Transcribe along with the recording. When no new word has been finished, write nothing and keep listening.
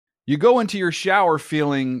You go into your shower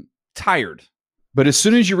feeling tired, but as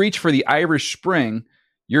soon as you reach for the Irish Spring,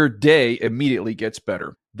 your day immediately gets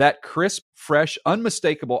better. That crisp, fresh,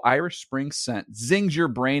 unmistakable Irish Spring scent zings your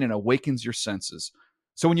brain and awakens your senses.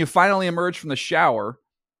 So when you finally emerge from the shower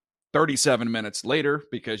 37 minutes later,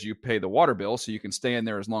 because you pay the water bill so you can stay in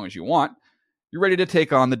there as long as you want, you're ready to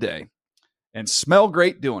take on the day and smell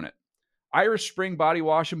great doing it. Irish Spring Body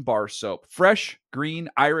Wash and Bar Soap. Fresh, green,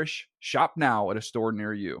 Irish. Shop now at a store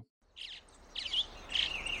near you.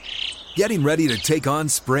 Getting ready to take on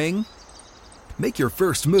spring? Make your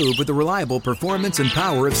first move with the reliable performance and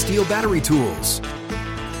power of Steel battery tools.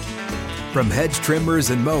 From hedge trimmers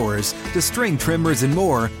and mowers to string trimmers and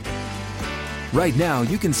more, right now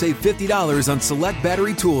you can save $50 on select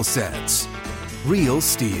battery tool sets. Real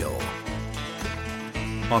Steel.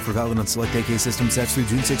 Offer valid on select AK system sets through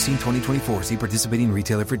June 16, 2024. See participating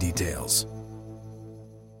retailer for details.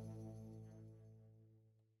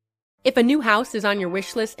 If a new house is on your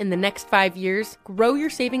wish list in the next 5 years, grow your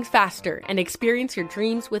savings faster and experience your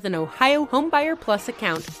dreams with an Ohio Homebuyer Plus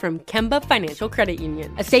account from Kemba Financial Credit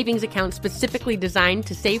Union. A savings account specifically designed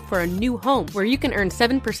to save for a new home where you can earn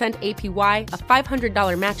 7% APY, a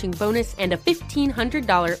 $500 matching bonus, and a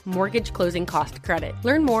 $1,500 mortgage closing cost credit.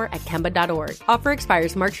 Learn more at Kemba.org. Offer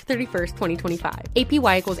expires March 31st, 2025.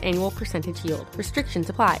 APY equals annual percentage yield. Restrictions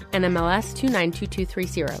apply. NMLS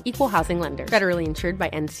 292230. Equal housing lender. Federally insured by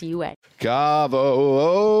NCUA. Cavo,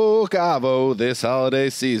 oh Cavo, this holiday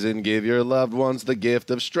season, give your loved ones the gift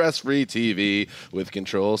of stress-free TV with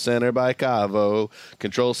Control Center by Cavo.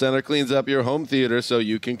 Control Center cleans up your home theater so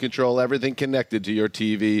you can control everything connected to your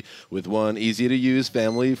TV with one easy-to-use,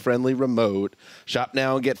 family-friendly remote. Shop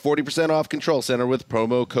now and get 40% off Control Center with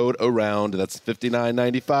promo code AROUND. That's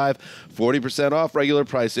 $59.95. 40% off regular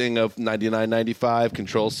pricing of $99.95.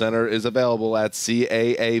 Control Center is available at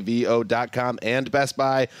caavo.com and Best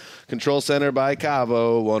Buy. Control Center by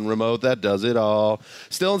Cavo, one remote that does it all.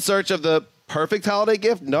 Still in search of the perfect holiday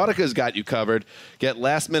gift? Nautica's got you covered. Get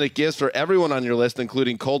last-minute gifts for everyone on your list,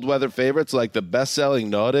 including cold weather favorites like the best-selling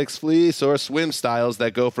Nautix fleece or swim styles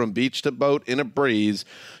that go from beach to boat in a breeze.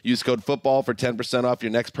 Use code FOOTBALL for 10% off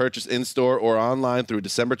your next purchase in-store or online through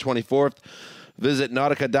December 24th. Visit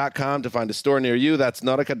Nautica.com to find a store near you. That's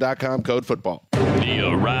Nautica.com, code FOOTBALL. The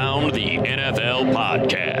Around the NFL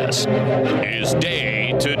podcast is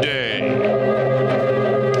day to day.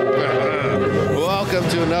 Welcome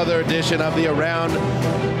to another edition of the Around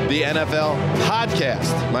the NFL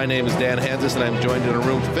podcast. My name is Dan Hansis, and I'm joined in a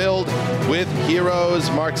room filled with heroes,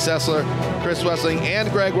 Mark Sessler, Chris Wessling, and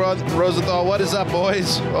Greg Rosenthal. What is up,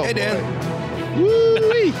 boys? Oh, hey, Dan.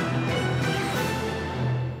 Woo-wee.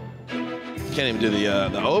 Can't even do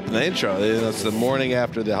the open, the intro. It's the morning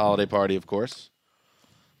after the holiday party, of course.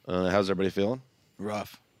 How's everybody feeling?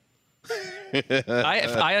 Rough.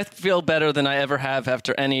 I feel better than I ever have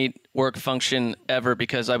after any work function ever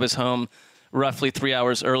because I was home roughly 3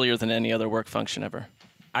 hours earlier than any other work function ever.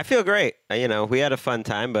 I feel great. We had a fun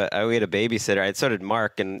time, but we had a babysitter. So did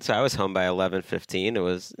Mark, and so I was home by 11:15. It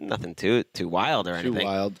was nothing too wild or anything. Too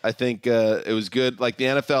wild. I think it was good. Like the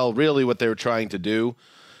NFL, really what they were trying to do,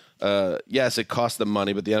 yes, it cost them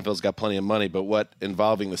money, but the NFL's got plenty of money. But what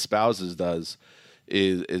involving the spouses does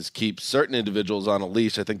is keep certain individuals on a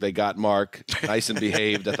leash. I think they got Mark nice and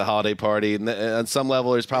behaved at the holiday party. And on some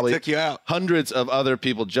level, there's probably hundreds of other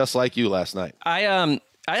people just like you last night. I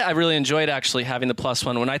really enjoyed actually having the plus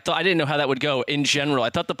one. When I didn't know how that would go in general.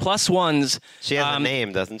 I thought the plus ones. She has a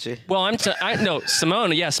name, doesn't she? Well, no,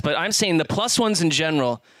 Simone, yes, but I'm saying the plus ones in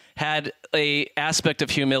general had a aspect of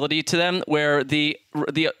humility to them, where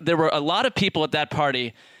there were a lot of people at that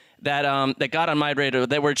party that got on my radar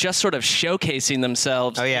that were just sort of showcasing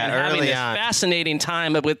themselves and having this fascinating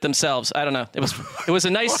time with themselves. I don't know. It was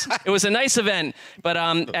a nice event, but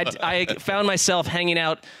I found myself hanging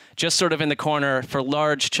out just sort of in the corner for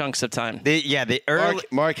large chunks of time.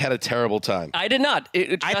 Mark had a terrible time. I did not.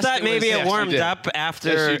 I thought maybe it warmed up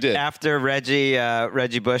after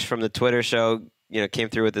Reggie Bush from the Twitter show came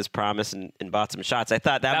through with his promise and bought some shots. I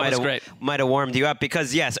thought that might have warmed you up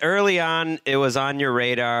because, yes, early on it was on your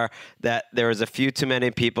radar that there was a few too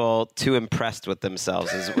many people too impressed with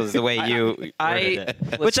themselves was the way you worded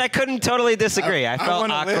it, which I couldn't totally disagree. I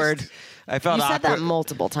felt awkward. You said that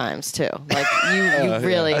multiple times too. Like you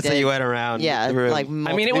really did. So you went around. Yeah, like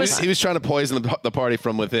he was trying to poison the party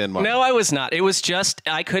from within. Mark. No, I was not. It was just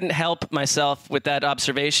I couldn't help myself with that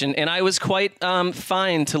observation, and I was quite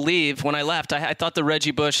fine to leave when I left. I thought the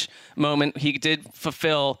Reggie Bush moment he did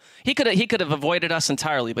fulfill. He could have avoided us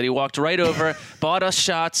entirely, but he walked right over, bought us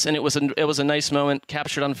shots, and it was a nice moment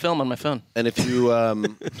captured on film on my phone. And if you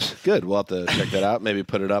good, we'll have to check that out. Maybe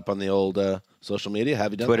put it up on the old social media.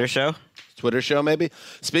 Have you done Twitter that? show? Twitter show, maybe.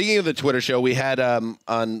 Speaking of the Twitter show, we had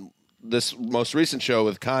on this most recent show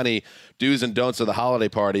with Connie, do's and don'ts of the holiday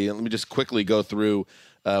party. And let me just quickly go through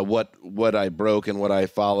what I broke and what I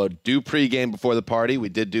followed. Do pregame before the party. We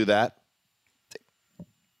did do that.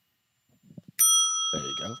 There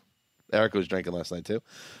you go. Erica was drinking last night, too.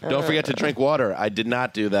 Don't forget to drink water. I did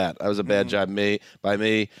not do that. That was a bad job by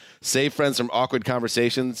me. Save friends from awkward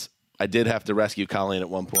conversations. I did have to rescue Colleen at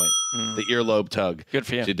one point. The earlobe tug. Good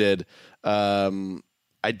for you. She did. I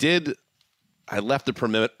left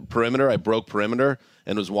the perimeter. I broke perimeter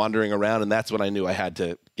and was wandering around, and that's when I knew I had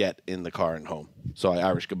to get in the car and home. So I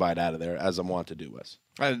Irish goodbye'd out of there, as I'm wont to do, Wes.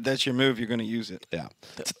 That's your move. You're going to use it. Yeah.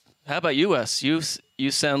 How about you, Wes? You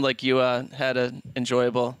sound like you had an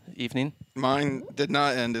enjoyable evening. Mine did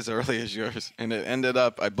not end as early as yours, and it ended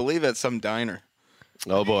up, I believe, at some diner.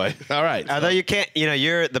 Oh, boy. All right. Although you can't,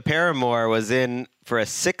 the Paramore was in for a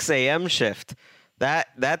 6 a.m. shift.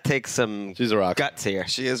 That takes some She's a rock. guts here.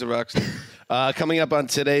 She is a rock star. Coming up on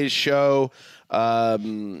today's show,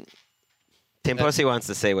 Tim Posey wants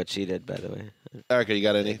to say what she did, by the way. Erica, you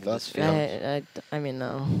got any thoughts? I mean,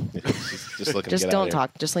 no. Just looking. Just don't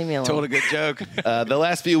talk. Just leave me alone. Told a good joke. The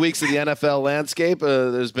last few weeks of the NFL landscape,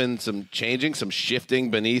 there's been some changing, some shifting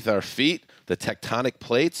beneath our feet, the tectonic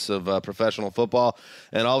plates of professional football,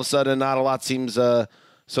 and all of a sudden, not a lot seems so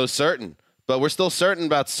certain. But we're still certain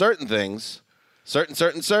about certain things.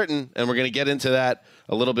 Certain, and we're going to get into that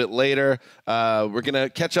a little bit later. We're going to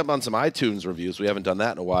catch up on some iTunes reviews. We haven't done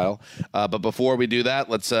that in a while. But before we do that,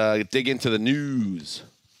 let's dig into the news.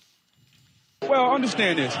 Well,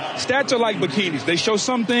 understand this. Stats are like bikinis. They show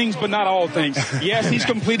some things, but not all things. Yes, he's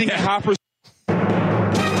completing a high percentage.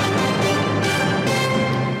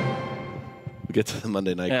 We'll get to the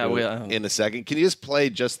Monday Night Crew in a second. Can you just play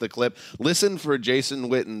just the clip? Listen for Jason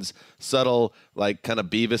Witten's subtle, like, kind of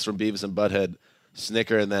Beavis from Beavis and Butthead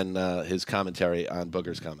snicker, and then his commentary on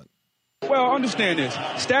Booger's comment. Well, understand this.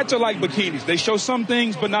 Stats are like bikinis. They show some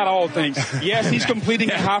things, but not all things. Yes, he's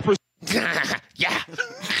completing a high percentage. Yeah.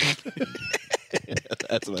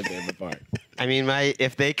 That's my favorite part. I mean,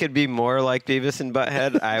 if they could be more like Beavis and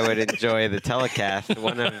Butthead, I would enjoy the telecast.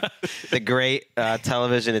 One of the great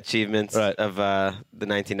television achievements of the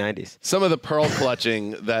 1990s. Some of the pearl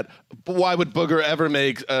clutching that, why would Booger ever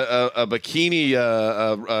make a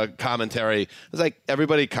bikini commentary? It's like,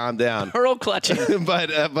 everybody calm down. Pearl clutching.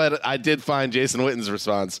 but I did find Jason Witten's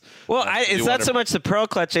response. Well, it's not so much the pearl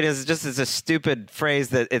clutching as just it's a stupid phrase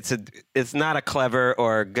that it's not a clever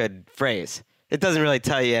or good phrase. It doesn't really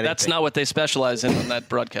tell you anything. That's not what they specialize in on that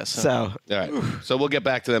broadcast. So, all right. So we'll get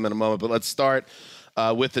back to them in a moment, but let's start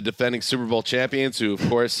with the defending Super Bowl champions, who, of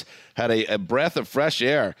course, had a breath of fresh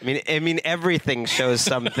air. I mean, everything shows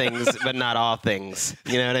some things, but not all things.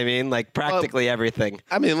 You know what I mean? Like practically everything.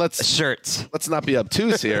 I mean, shirts. Let's not be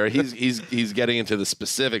obtuse here. He's getting into the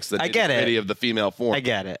specifics, the nitty-gritty of the female form. I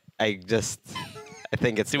get it. I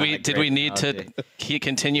think it's. Did we need to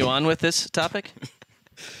continue on with this topic?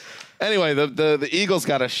 Anyway, the Eagles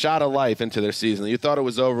got a shot of life into their season. You thought it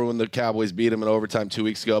was over when the Cowboys beat them in overtime 2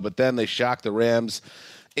 weeks ago, but then they shocked the Rams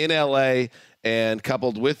in L.A., and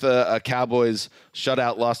coupled with a Cowboys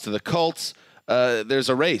shutout loss to the Colts, there's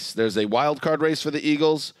a race. There's a wild card race for the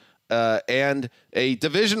Eagles and a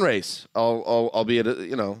division race, albeit,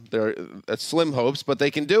 they're at slim hopes, but they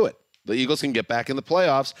can do it. The Eagles can get back in the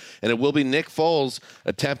playoffs, and it will be Nick Foles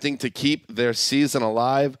attempting to keep their season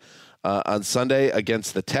alive on Sunday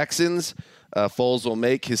against the Texans. Foles will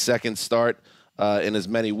make his second start in as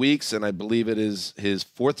many weeks, and I believe it is his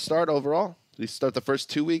fourth start overall. Did he start the first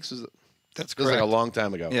 2 weeks? That's correct. Feels like a long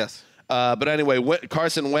time ago. Yes. But anyway,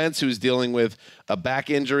 Carson Wentz, who's dealing with a back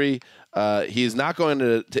injury, he is not going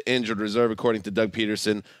to injured reserve, according to Doug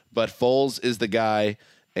Peterson, but Foles is the guy.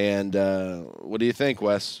 And what do you think,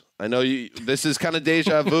 Wes? I know this is kind of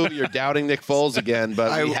deja vu. You're doubting Nick Foles again,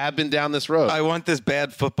 but we have been down this road. I want this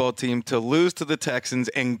bad football team to lose to the Texans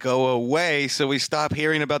and go away so we stop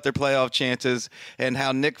hearing about their playoff chances and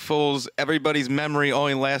how Nick Foles, everybody's memory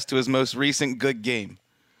only lasts to his most recent good game.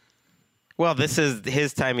 Well, this is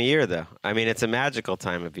his time of year, though. I mean, it's a magical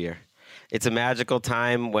time of year. It's a magical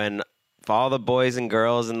time when all the boys and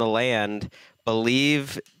girls in the land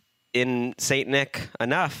believe in St. Nick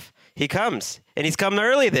enough. He comes, and he's come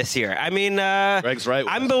early this year. I mean, Greg's right.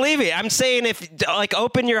 I'm believing. I'm saying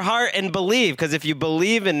open your heart and believe, because if you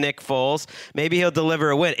believe in Nick Foles, maybe he'll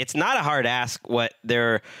deliver a win. It's not a hard ask what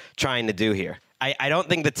they're trying to do here. I don't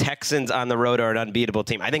think the Texans on the road are an unbeatable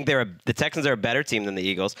team. I think the Texans are a better team than the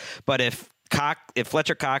Eagles. But if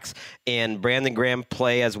Fletcher Cox and Brandon Graham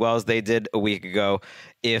play as well as they did a week ago,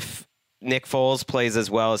 if Nick Foles plays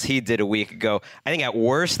as well as he did a week ago, I think at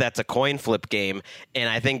worst that's a coin flip game. And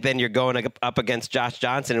I think then you're going up against Josh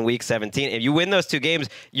Johnson in week 17. If you win those 2 games,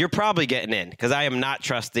 you're probably getting in, because I am not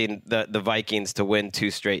trusting the Vikings to win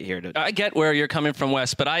 2 straight here. I get where you're coming from,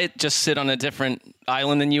 Wes, but I just sit on a different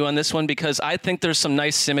island than you on this one, because I think there's some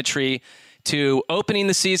nice symmetry to opening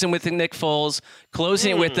the season with Nick Foles,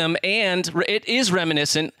 closing it with them, and it is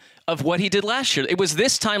reminiscent of what he did last year. It was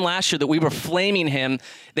this time last year that we were flaming him.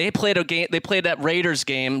 They played a game. They played that Raiders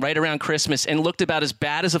game right around Christmas and looked about as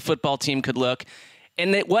bad as a football team could look.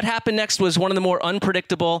 And what happened next was one of the more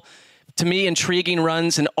unpredictable, to me, intriguing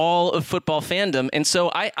runs in all of football fandom. And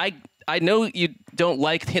so I know you don't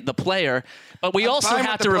like the player, but we also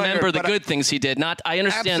have to remember the good things he did. I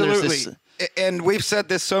understand absolutely. There's this. And we've said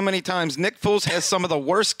this so many times. Nick Foles has some of the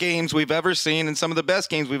worst games we've ever seen and some of the best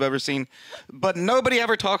games we've ever seen. But nobody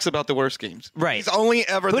ever talks about the worst games. Right. He's only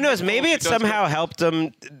ever... Who knows? Maybe it somehow helped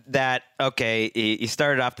him that, okay, he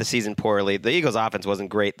started off the season poorly. The Eagles' offense wasn't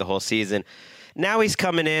great the whole season. Now he's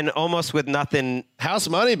coming in almost with nothing. House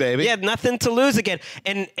money, baby. Yeah, nothing to lose again.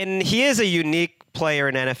 And he is a unique player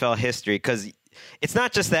in NFL history, because it's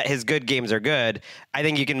not just that his good games are good. I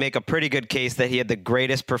think you can make a pretty good case that he had the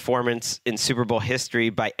greatest performance in Super Bowl history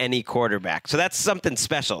by any quarterback. So that's something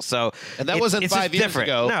special. And that wasn't 5 years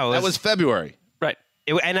ago. No, that was February. Right.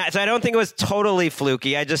 So I don't think it was totally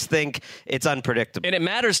fluky. I just think it's unpredictable. And it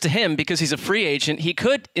matters to him because he's a free agent. He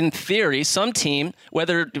could, in theory, some team,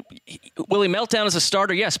 will he melt down as a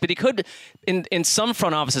starter? Yes, but he could, in some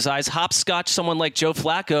front office's eyes, hopscotch someone like Joe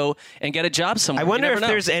Flacco and get a job somewhere. I wonder if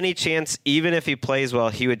there's any chance, even if he plays well,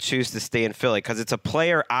 he would choose to stay in Philly, because it's a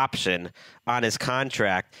player option on his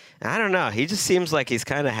contract. I don't know. He just seems like he's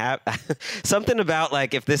kind of something about,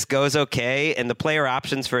 like, if this goes okay and the player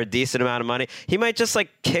options for a decent amount of money, he might just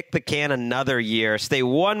kick the can another year, stay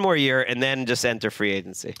one more year, and then just enter free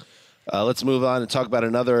agency. Let's move on and talk about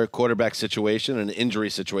another quarterback situation, an injury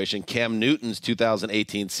situation. Cam Newton's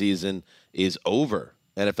 2018 season is over.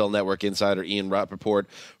 NFL Network insider Ian Rappaport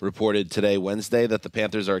reported today, Wednesday, that the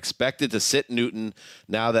Panthers are expected to sit Newton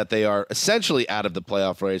now that they are essentially out of the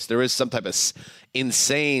playoff race. There is some type of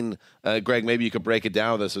insane, Greg, maybe you could break it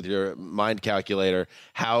down with us with your mind calculator,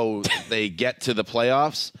 how they get to the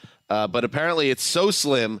playoffs. But apparently it's so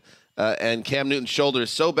slim, and Cam Newton's shoulder is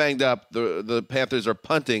so banged up, the Panthers are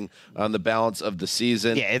punting on the balance of the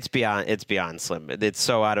season. Yeah, it's beyond slim. It's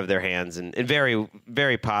so out of their hands, and very,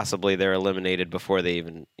 very possibly they're eliminated before they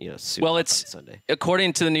even suit up on Sunday.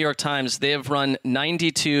 According to the New York Times, they have run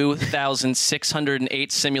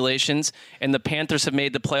 92,608 simulations, and the Panthers have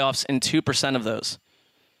made the playoffs in 2% of those.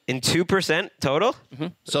 In 2% total? Mm-hmm.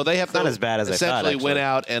 So they have not as bad as I thought. Essentially went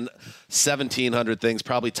out and 1,700 things,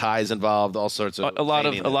 probably ties involved, all sorts of a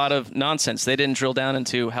lot of nonsense. They didn't drill down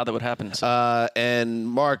into how that would happen. And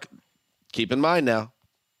Mark, keep in mind now,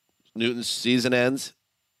 Newton's season ends,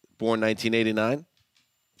 born 1989,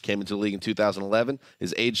 came into the league in 2011.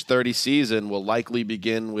 His age 30 season will likely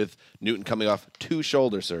begin with Newton coming off 2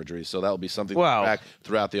 shoulder surgeries. So that will be something to track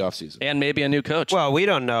throughout the offseason. And maybe a new coach. Well, we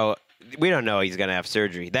don't know. We don't know he's going to have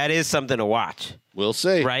surgery. That is something to watch. We'll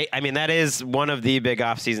see. Right? I mean, that is one of the big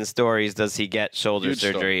offseason stories. Does he get shoulder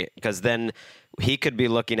surgery? Because then he could be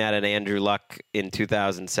looking at an Andrew Luck in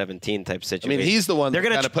 2017 type situation. I mean, he's the one that's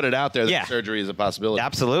got to put it out there that surgery is a possibility.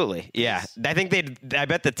 Absolutely. Yeah. I think I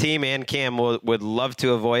bet the team and Cam would love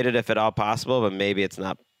to avoid it if at all possible, but maybe it's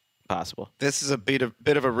not possible. This is a bit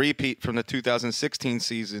of a repeat from the 2016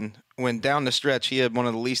 season when down the stretch he had one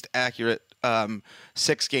of the least accurate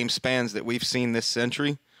 6-game spans that we've seen this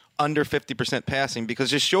century, under 50% passing, because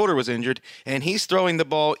his shoulder was injured, and he's throwing the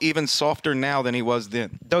ball even softer now than he was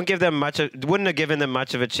then. Wouldn't have given them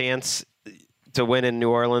much of a chance to win in New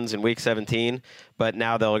Orleans in Week 17, but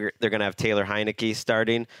now they're going to have Taylor Heineke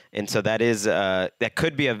starting, and so that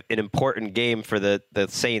could be an important game for the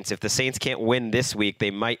Saints. If the Saints can't win this week, they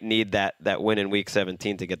might need that win in Week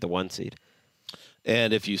 17 to get the 1 seed.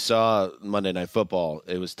 And if you saw Monday Night Football,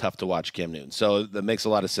 it was tough to watch Cam Newton. So that makes a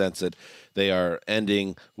lot of sense that they are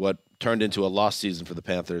ending what turned into a lost season for the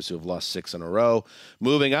Panthers, who have lost 6 in a row.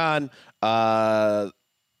 Moving on, the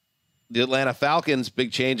Atlanta Falcons,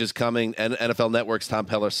 big changes coming. And NFL Network's Tom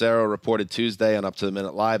Pelissero reported Tuesday on Up to the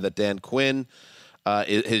Minute Live that Dan Quinn,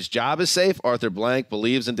 his job is safe. Arthur Blank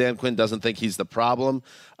believes in Dan Quinn, doesn't think he's the problem.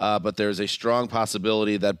 But there's a strong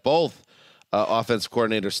possibility that both offensive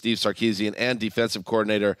coordinator Steve Sarkisian and defensive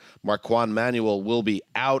coordinator Marquand Manuel will be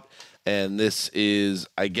out. And this is,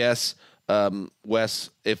 I guess, Wes,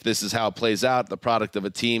 if this is how it plays out, the product of a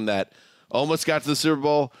team that almost got to the Super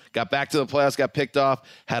Bowl, got back to the playoffs, got picked off,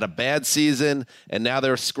 had a bad season, and now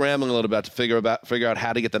they're scrambling a little bit to figure out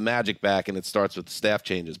how to get the magic back, and it starts with staff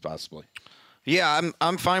changes possibly. Yeah,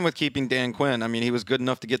 I'm fine with keeping Dan Quinn. I mean, he was good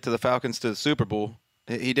enough to get to the Falcons to the Super Bowl.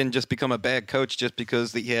 He didn't just become a bad coach just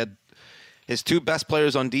because he had his 2 best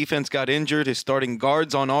players on defense got injured, his starting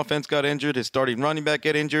guards on offense got injured, his starting running back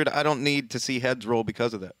get injured. I don't need to see heads roll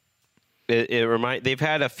because of that. They've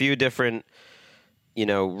had a few different,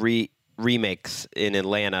 remakes in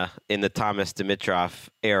Atlanta in the Thomas Dimitroff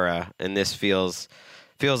era, and this feels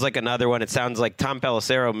like another one. It sounds like Tom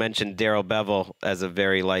Pelissero mentioned Darrell Bevell as a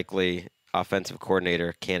very likely offensive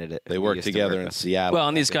coordinator candidate. They work together in Seattle. Well,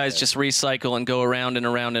 and these guys just recycle and go around and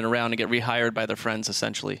around and around and get rehired by their friends,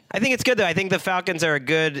 essentially. I think it's good, though. I think the Falcons are a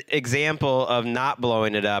good example of not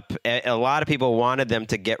blowing it up. A lot of people wanted them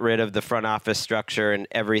to get rid of the front office structure and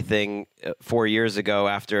everything 4 years ago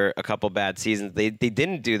after a couple bad seasons. They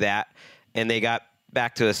didn't do that, and they got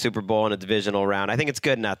back to a Super Bowl and a divisional round. I think it's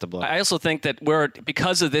good not to blow. I also think that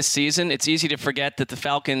because of this season, it's easy to forget that the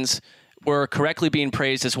Falcons were correctly being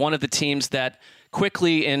praised as one of the teams that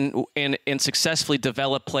quickly and successfully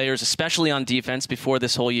developed players, especially on defense, before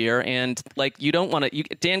this whole year. And you don't want to.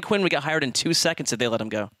 Dan Quinn would get hired in 2 seconds if they let him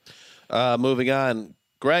go. Moving on,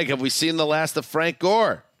 Greg, have we seen the last of Frank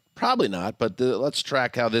Gore? Probably not, but let's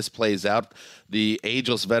track how this plays out. The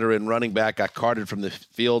ageless veteran running back got carted from the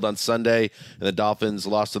field on Sunday, and the Dolphins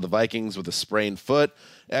lost to the Vikings with a sprained foot.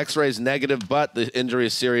 X-rays negative, but the injury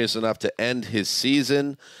is serious enough to end his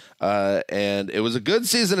season. And it was a good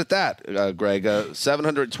season at that, Greg.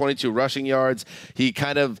 722 rushing yards. He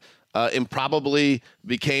kind of improbably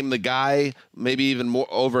became the guy, maybe even more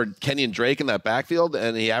over Kenyon Drake in that backfield,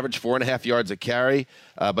 and he averaged 4.5 yards a carry.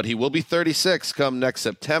 But he will be 36 come next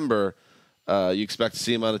September. You expect to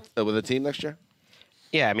see him with a team next year?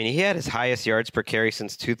 Yeah, I mean, he had his highest yards per carry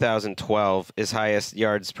since 2012, his highest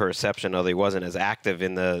yards per reception, although he wasn't as active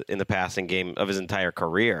in the passing game of his entire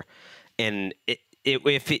career. And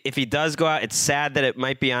if he does go out, it's sad that it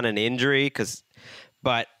might be on an injury,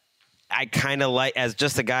 but I kind of like, as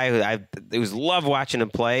just a guy who love watching him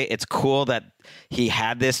play, it's cool that he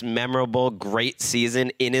had this memorable, great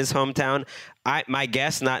season in his hometown. My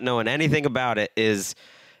guess, not knowing anything about it, is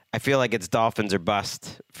I feel like it's Dolphins or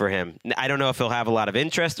bust for him. I don't know if he'll have a lot of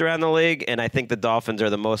interest around the league, and I think the Dolphins are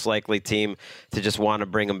the most likely team to just want to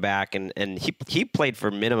bring him back. And he played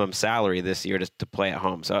for minimum salary this year to play at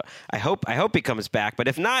home. So I hope he comes back. But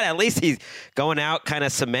if not, at least he's going out kind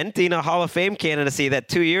of cementing a Hall of Fame candidacy that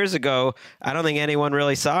 2 years ago, I don't think anyone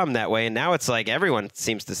really saw him that way. And now it's like everyone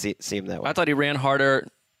seems to see him that way. I thought he ran harder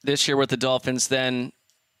this year with the Dolphins than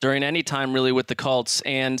during any time really with the Colts,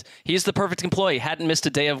 and he's the perfect employee. Hadn't missed a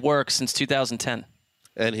day of work since 2010.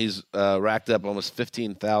 And he's racked up almost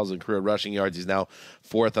 15,000 career rushing yards. He's now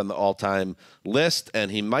 4th on the all-time list, and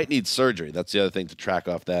he might need surgery. That's the other thing to track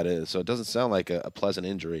off that is. So it doesn't sound like a pleasant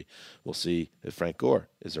injury. We'll see if Frank Gore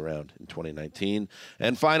is around in 2019.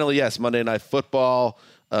 And finally, yes, Monday Night Football.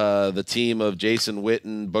 The team of Jason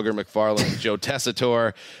Witten, Booger McFarland, Joe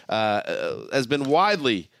Tessitore has been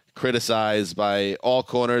widely criticized by all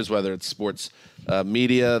corners, whether it's sports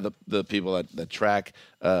media, the people that track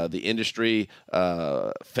the industry,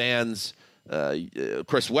 fans,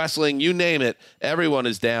 Chris Wessling, you name it. Everyone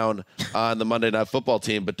is down on the Monday Night Football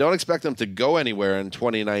team, but don't expect them to go anywhere in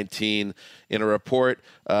 2019. In a report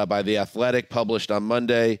by The Athletic published on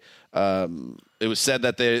Monday, it was said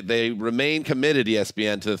that they remain committed,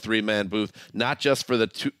 ESPN, to the three-man booth, not just for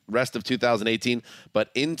the rest of 2018,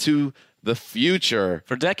 but into the future.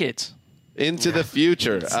 For decades. Into the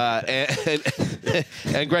future.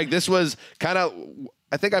 And Greg, this was kind of,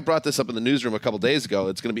 I think I brought this up in the newsroom a couple days ago.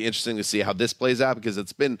 It's going to be interesting to see how this plays out because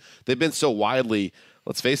they've been so widely,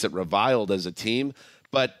 let's face it, reviled as a team.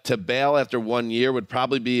 But to bail after 1 year would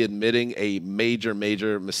probably be admitting a major,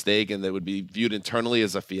 major mistake, and that would be viewed internally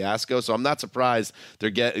as a fiasco. So I'm not surprised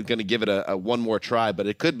they're going to give it a one more try, but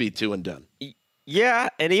it could be 2 and done. Yeah,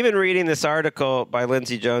 and even reading this article by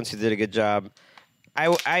Lindsey Jones, who did a good job,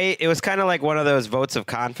 it was kind of like one of those votes of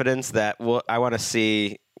confidence that I want to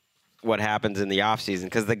see what happens in the offseason.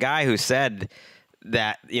 Because the guy who said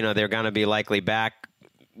that, they're going to be likely back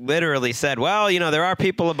literally said, well, there are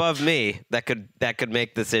people above me that could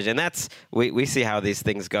make the decision. We see how these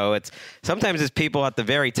things go. Sometimes it's people at the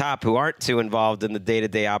very top who aren't too involved in the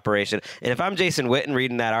day-to-day operation. And if I'm Jason Witten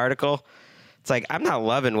reading that article, it's like I'm not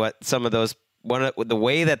loving what some of those the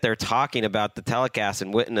way that they're talking about the telecast,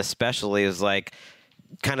 and Witten especially is like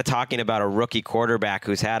kind of talking about a rookie quarterback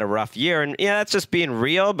who's had a rough year. And yeah, that's just being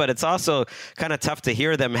real, but it's also kind of tough to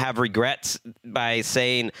hear them have regrets by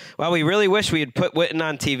saying, well, we really wish we had put Witten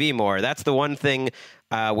on TV more. That's the one thing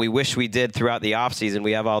we wish we did throughout the offseason.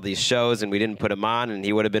 We have all these shows, and we didn't put him on, and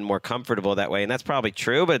he would have been more comfortable that way. And that's probably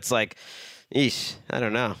true, but it's like, eesh, I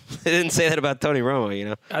don't know. They didn't say that about Tony Romo, you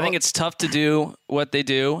know? I think it's tough to do what they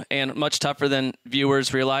do, and much tougher than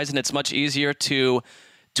viewers realize, and it's much easier to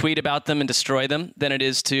tweet about them and destroy them than it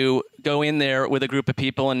is to go in there with a group of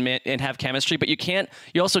people and have chemistry. But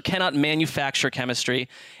you also cannot manufacture chemistry,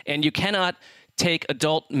 and you cannot take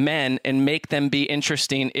adult men and make them be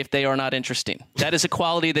interesting if they are not interesting. That is a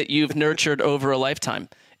quality that you've nurtured over a lifetime.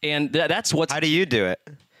 And that's what's... How do you do it?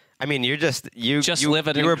 I mean, you live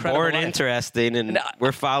an you were incredible born life. interesting, and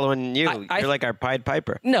we're following you. You're like our Pied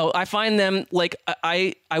Piper. No, I find them like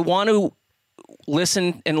I want to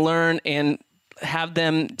listen and learn and have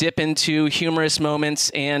them dip into humorous moments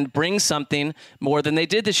and bring something more than they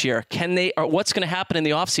did this year. Can they? Or what's going to happen in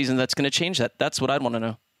the offseason that's going to change that? That's what I'd want to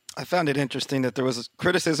know. I found it interesting that there was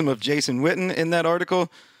criticism of Jason Witten in that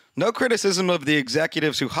article. No criticism of the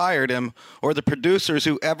executives who hired him or the producers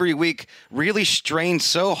who every week really strained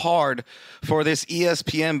so hard for this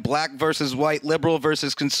ESPN black versus white, liberal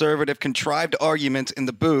versus conservative, contrived arguments in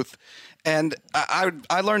the booth. And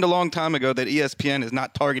I learned a long time ago that ESPN is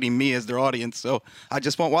not targeting me as their audience, so I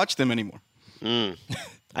just won't watch them anymore.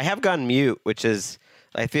 I have gone mute, which is,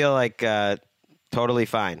 I feel like, totally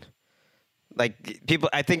fine. Like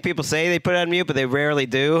I think people say they put it on mute, but they rarely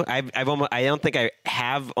do. I don't think I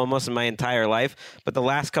have almost in my entire life. But the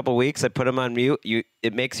last couple of weeks, I put them on mute.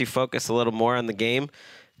 It makes you focus a little more on the game.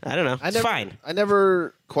 I don't know. It's fine. I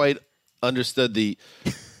never quite understood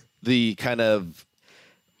the kind of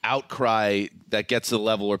outcry that gets to the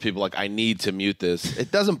level where people are like, I need to mute this.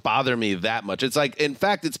 It doesn't bother me that much. It's like, in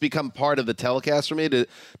fact, it's become part of the telecast for me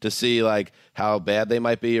to see like how bad they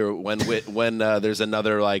might be, or when there's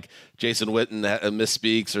another like Jason Witten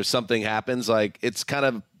misspeaks or something happens. Like, it's kind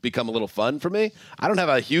of become a little fun for me. I don't have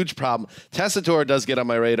a huge problem. Tessitore does get on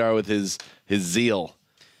my radar with his zeal.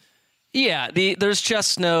 Yeah, there's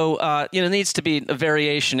just no, needs to be a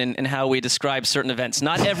variation in how we describe certain events.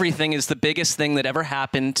 Not everything is the biggest thing that ever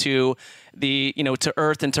happened to to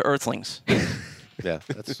Earth and to Earthlings. Yeah,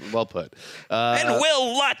 that's well put. And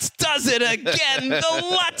Will Lutz does it again.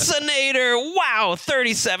 The Lutzinator. Wow,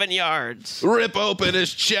 37 yards. Rip open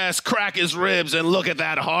his chest, crack his ribs, and look at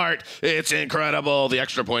that heart. It's incredible. The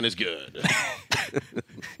extra point is good.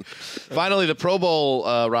 Finally, the Pro Bowl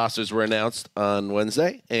rosters were announced on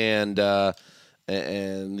Wednesday, and the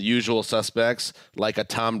usual suspects, like a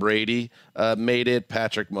Tom Brady, made it.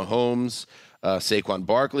 Patrick Mahomes, Saquon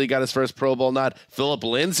Barkley got his first Pro Bowl nod. Philip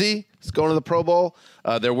Lindsay is going to the Pro Bowl.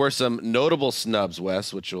 There were some notable snubs,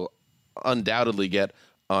 Wes, which will undoubtedly get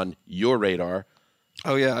on your radar.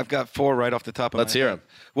 Oh, yeah, I've got 4 right off the top of my head. Let's hear them.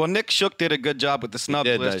 Well, Nick Shook did a good job with the snub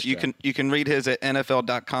list. Nice you can read his at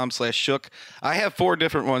NFL.com/Shook. I have 4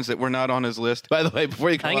 different ones that were not on his list. By the way, before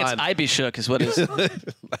you go on. I think it's I be shook is what it is.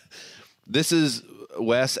 This is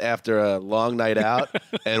Wes after a long night out,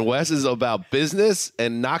 and Wes is about business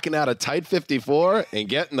and knocking out a tight 54 and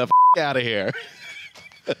getting the out of here.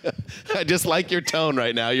 I just like your tone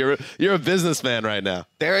right now. You're a businessman right now.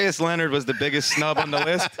 Darius Leonard was the biggest snub on the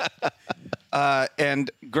list.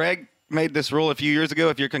 And Greg made this rule a few years ago.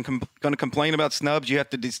 If you're going to complain about snubs, you have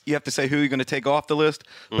to say who you're going to take off the list.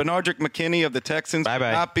 Benardrick McKinney of the Texans will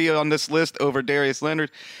not be on this list over Darius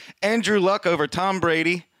Leonard. Andrew Luck over Tom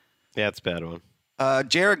Brady. Yeah, it's a bad one.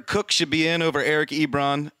 Jared Cook should be in over Eric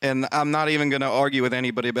Ebron, and I'm not even going to argue with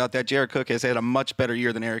anybody about that. Jared Cook has had a much better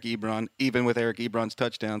year than Eric Ebron, even with Eric Ebron's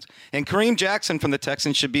touchdowns. And Kareem Jackson from the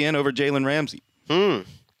Texans should be in over Jalen Ramsey.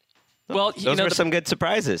 Well, those were some good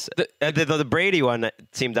surprises. The Brady one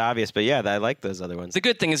seemed obvious, but yeah, I like those other ones. The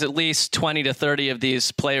good thing is at least 20 to 30 of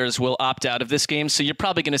these players will opt out of this game, so you're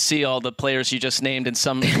probably going to see all the players you just named in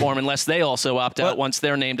some form unless they also opt out once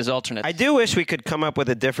they're named as alternates. I do wish we could come up with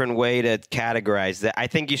a different way to categorize that. I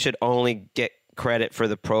think you should only get credit for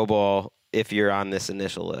the Pro Bowl if you're on this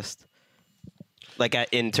initial list. Like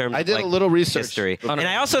in terms I did of a little research. History. And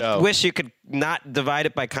I also wish you could not divide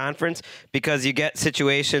it by conference, because you get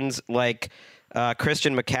situations like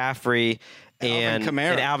Christian McCaffrey and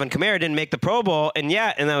Alvin Kamara didn't make the Pro Bowl. And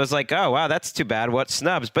I was like, oh, wow, that's too bad. What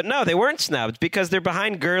snubs? But no, they weren't snubs because they're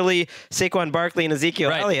behind Gurley, Saquon Barkley, and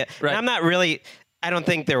Ezekiel Elliott. Right. And I'm not really... I don't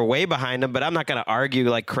think they're way behind them, but I'm not going to argue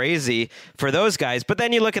like crazy for those guys. But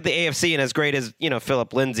then you look at the AFC, and as great as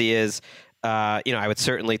Philip Lindsay is, I would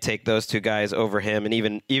certainly take those 2 guys over him,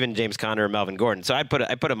 and even James Conner and Melvin Gordon. So I put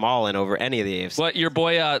them all in over any of the AFC. What, your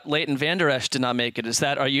boy Leighton Vander Esch did not make it? Is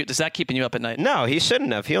that keeping you up at night? No, he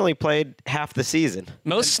shouldn't have. He only played half the season.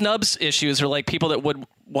 Most snubs issues are like people that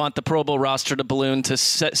want the Pro Bowl roster to balloon to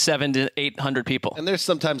 700 to 800 people. And there's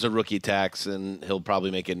sometimes a rookie tax, and he'll probably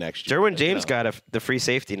make it next year. Derwin James got the free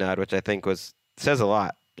safety nod, which I think says a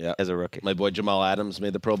lot. Yeah, as a rookie. My boy Jamal Adams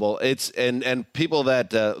made the Pro Bowl. It's and people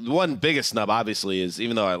that one biggest snub obviously is,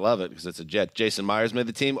 even though I love it because it's a Jet, Jason Myers made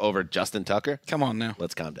the team over Justin Tucker. Come on now.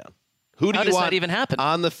 Let's calm down. Who do How you does want that even happen?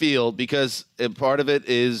 on the field? Because part of it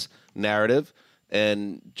is narrative,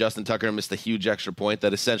 and Justin Tucker missed a huge extra point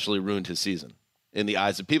that essentially ruined his season in the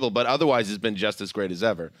eyes of people, but otherwise has been just as great as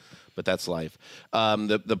ever. But that's life.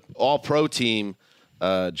 The All-Pro team,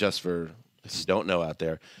 just for if you don't know out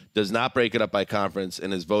there, does not break it up by conference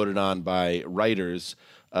and is voted on by writers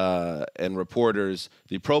and reporters.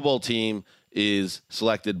 The Pro Bowl team is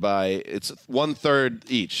selected by, it's 1/3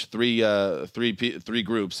 each, three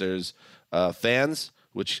groups. There's fans,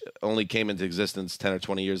 which only came into existence 10 or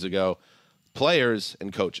 20 years ago, players,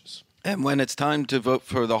 and coaches. And when it's time to vote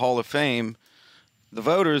for the Hall of Fame, the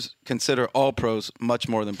voters consider all pros much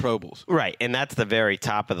more than Pro Bowls. Right, and that's the very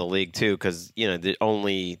top of the league too, because the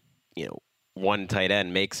only one tight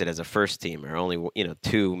end makes it as a first team, or only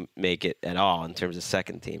two make it at all in terms of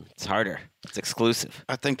second team. It's harder. It's exclusive.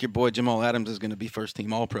 I think your boy Jamal Adams is going to be first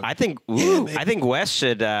team All Pro. I think Wes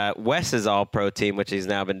should. Wes is All Pro team, which he's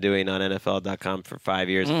now been doing on NFL.com for 5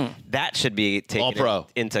 years. That should be taken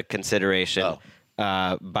into consideration.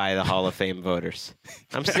 By the Hall of Fame voters.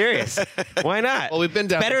 I'm serious. Why not? Well, we've been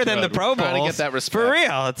down better than the Pro Bowls. Trying to get that respect. For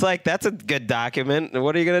real. It's like, that's a good document.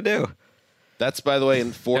 What are you going to do? That's, by the way,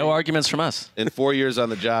 no arguments from us. In 4 years on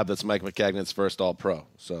the job, that's Mike Maccagnan's first All-Pro.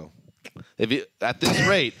 So, at this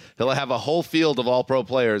rate, he'll have a whole field of All-Pro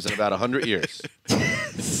players in about 100 years.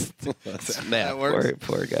 That's math.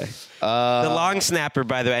 Poor guy. The long snapper,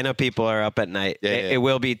 by the way, I know people are up at night. It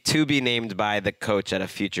will be to be named by the coach at a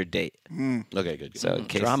future date. Okay, good. So in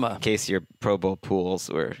case your Pro Bowl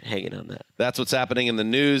pools were hanging on that. That's what's happening in the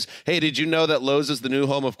news. Hey, did you know that Lowe's is the new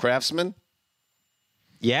home of Craftsman?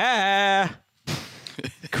 Yeah.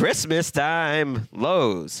 Christmas time.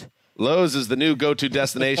 Lowe's. Lowe's is the new go-to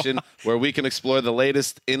destination where we can explore the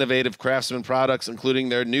latest innovative Craftsman products, including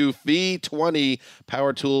their new V20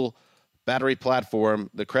 power tool battery platform.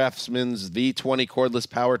 The Craftsman's V20 cordless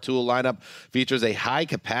power tool lineup features a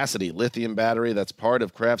high-capacity lithium battery that's part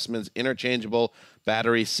of Craftsman's interchangeable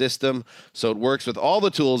battery system. So it works with all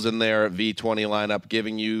the tools in their V20 lineup,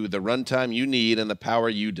 giving you the runtime you need and the power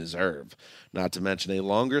you deserve. Not to mention a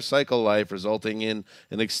longer cycle life, resulting in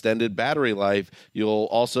an extended battery life. You'll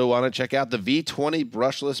also want to check out the V20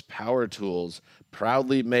 brushless power tools,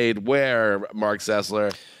 proudly made where, Mark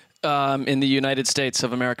Sessler? In the United States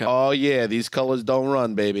of America. Oh, yeah. These colors don't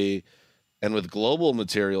run, baby. And with global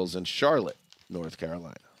materials in Charlotte, North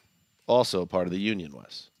Carolina. Also a part of the Union,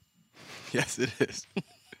 Wes. Yes, it is.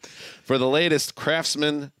 For the latest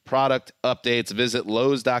Craftsman product updates, visit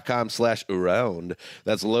Lowe's.com/around.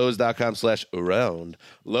 That's Lowe's.com/around.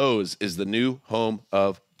 Lowe's is the new home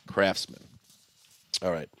of Craftsman.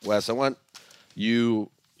 All right, Wes, I want you're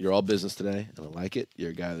all business today, and I like it.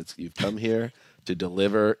 You're a guy you've come here to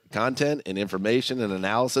deliver content and information and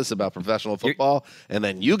analysis about professional football, and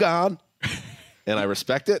then you gone, and I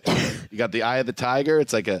respect it. You got the eye of the tiger.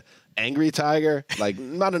 It's like a angry tiger, like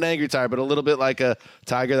not an angry tiger, but a little bit like a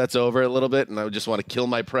tiger that's over a little bit, and I would just want to kill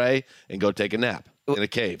my prey and go take a nap in a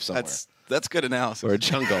cave somewhere. That's good analysis. Or a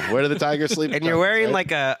jungle. Where do the tigers sleep? And you're wearing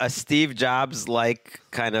like a Steve Jobs like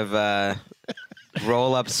kind of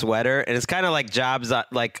roll up sweater, and it's kind of like Jobs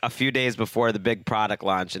like a few days before the big product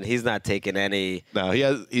launch, and he's not taking any. No,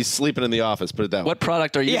 he's sleeping in the office. Put it that way. What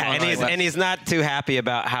product are you? Yeah, and he's not too happy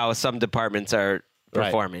about how some departments are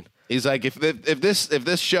performing. Right. He's like, if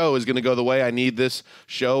this show is going to go the way I need this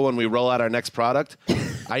show when we roll out our next product,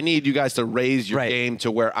 I need you guys to raise your game to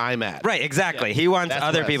where I'm at. Right, exactly. Yeah. He wants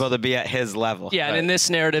other people to be at his level. Yeah, and in this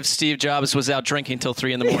narrative, Steve Jobs was out drinking till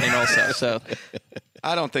 3 a.m. also. So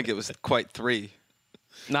I don't think it was quite 3.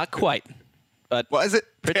 Not quite. But was it?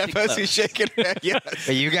 He's shaking her head. Yes.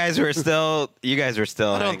 But you guys were still.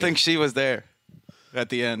 I don't think she was there at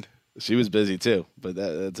the end. She was busy too, but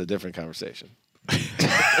that's a different conversation.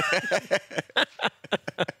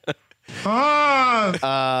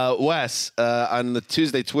 Wes, on the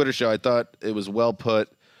Tuesday Twitter show, I thought it was well put,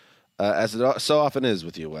 as it so often is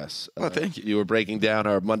with you, Wes. Thank you. You were breaking down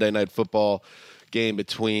our Monday Night Football game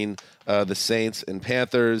between the Saints and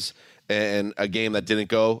Panthers, and a game that didn't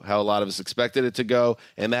go how a lot of us expected it to go,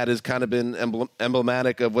 and that has kind of been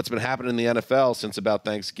emblematic of what's been happening in the NFL since about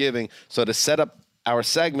Thanksgiving. So to set up our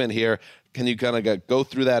segment here, can you kind of go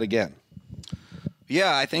through that again?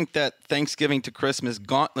 Yeah, I think that Thanksgiving to Christmas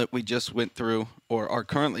gauntlet we just went through or are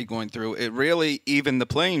currently going through, it really evened the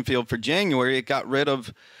playing field for January. It got rid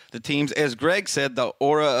of the teams, as Greg said, the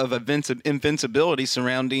aura of invincibility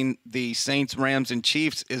surrounding the Saints, Rams, and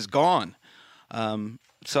Chiefs is gone.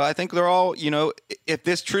 So I think they're all, if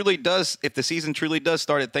the season truly does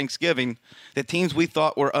start at Thanksgiving, the teams we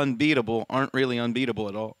thought were unbeatable aren't really unbeatable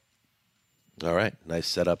at all. All right. Nice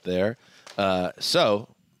setup there.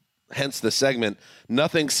 Hence the segment,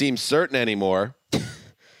 nothing seems certain anymore,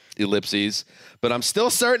 ellipses, but I'm still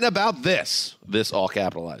certain about this all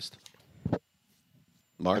capitalized.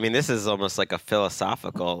 Mark? I mean, this is almost like a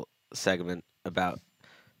philosophical segment about,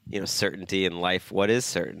 certainty in life. What is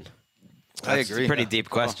certain? I agree. It's a pretty deep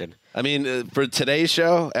question. I mean, for today's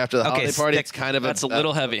show, after the holiday party, it's kind of that's a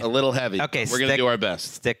little heavy. A little heavy. Okay, we're going to do our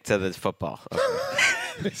best. Stick to the football.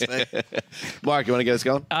 Okay. Mark, you want to get us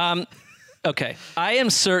going? Okay. I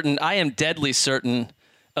am deadly certain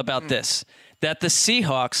about this, that the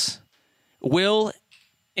Seahawks will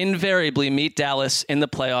invariably meet Dallas in the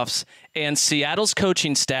playoffs, and Seattle's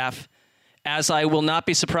coaching staff, as I will not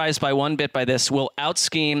be surprised by one bit by this, will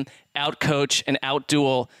out-scheme, out-coach, and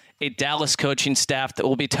out-duel a Dallas coaching staff that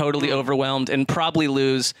will be totally overwhelmed and probably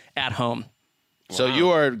lose at home. So you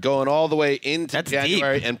are going all the way into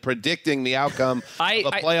January and predicting the outcome of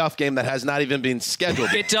a playoff game that has not even been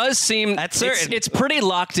scheduled. It does seem it's pretty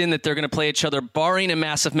locked in that they're going to play each other, barring a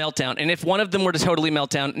massive meltdown. And if one of them were to totally melt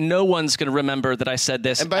down, no one's going to remember that I said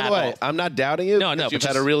this. And by the way, all. I'm not doubting you. No, you've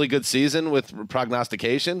had a really good season with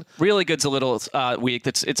prognostication. Really good's a little weak.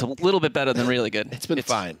 It's a little bit better than really good. It's been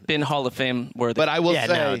fine. Been Hall of Fame worthy. But I will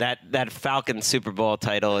say that Falcons Super Bowl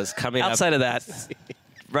title is coming outside up. of that.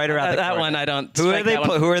 Right around that one, I don't. Who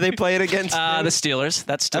are they playing against? The Steelers.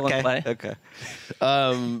 That's still in play. Okay.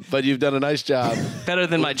 But you've done a nice job. Better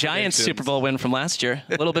than my Giants Super Bowl win from last year.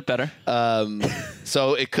 A little bit better.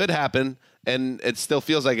 So it could happen, and it still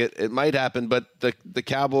feels like it might happen. But the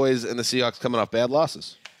Cowboys and the Seahawks coming off bad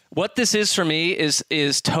losses. What this is for me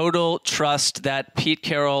is total trust that Pete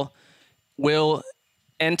Carroll will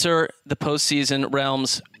enter the postseason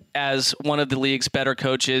realms as one of the league's better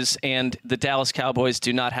coaches, and the Dallas Cowboys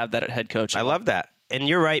do not have that at head coach. I love that. And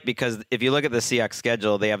you're right, because if you look at the Seahawks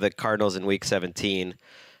schedule, they have the Cardinals in Week 17.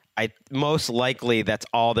 Most likely that's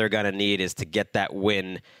all they're going to need is to get that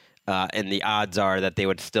win, and the odds are that they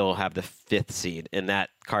would still have the 5th seed, and that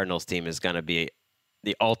Cardinals team is going to be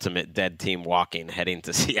the ultimate dead team walking, heading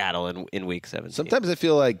to Seattle in Week 17. Sometimes I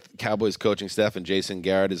feel like Cowboys coaching staff and Jason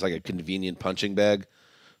Garrett is like a convenient punching bag.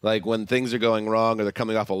 Like when things are going wrong or they're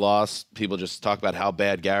coming off a loss, people just talk about how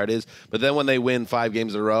bad Garrett is. But then when they win 5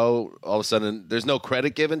 games in a row, all of a sudden there's no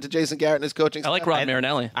credit given to Jason Garrett and his coaching staff. I like Rod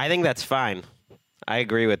Marinelli. I think that's fine. I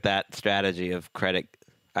agree with that strategy of credit.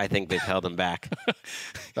 I think they've held him back.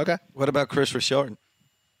 Okay. What about Chris Richard?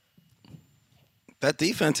 That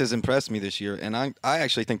defense has impressed me this year, and I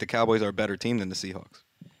actually think the Cowboys are a better team than the Seahawks.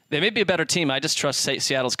 They may be a better team. I just trust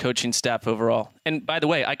Seattle's coaching staff overall. And by the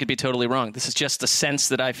way, I could be totally wrong. This is just the sense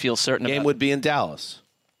that I feel certain about. Game would be in Dallas,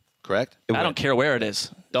 correct? I don't care where it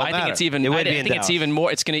is. I think it's even. I think it's even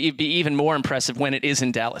more. It's going to be even more impressive when it is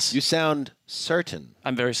in Dallas. You sound certain.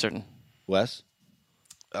 I'm very certain. Wes?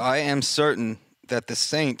 I am certain that the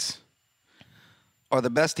Saints are the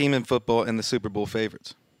best team in football and the Super Bowl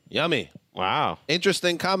favorites. Yummy. Wow.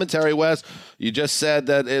 Interesting commentary, Wes. You just said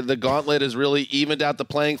that the gauntlet has really evened out the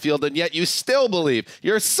playing field, and yet you still believe,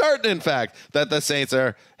 you're certain, in fact, that the Saints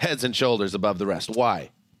are heads and shoulders above the rest.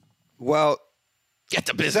 Why? Well, get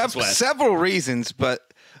to business, Wes. Several reasons,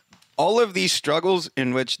 but all of these struggles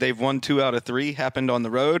in which they've won 2 out of 3 happened on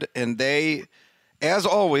the road, and they, as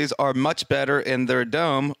always, are much better in their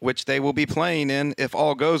dome, which they will be playing in, if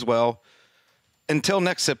all goes well, until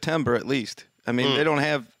next September at least. I mean, they don't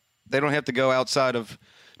have to go outside of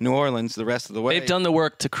New Orleans the rest of the way. They've done the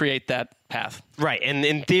work to create that path. Right. And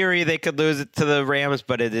in theory, they could lose it to the Rams,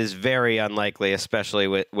 but it is very unlikely,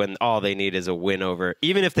 especially when all they need is a win over.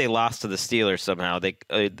 Even if they lost to the Steelers somehow,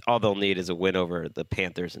 all they'll need is a win over the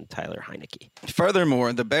Panthers and Tyler Heineke.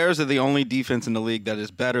 Furthermore, the Bears are the only defense in the league that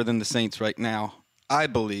is better than the Saints right now, I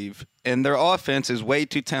believe. And their offense is way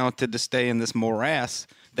too talented to stay in this morass.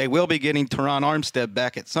 They will be getting Teron Armstead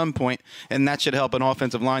back at some point, and that should help an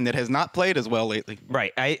offensive line that has not played as well lately.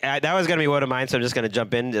 Right. That was going to be one of mine, so I'm just going to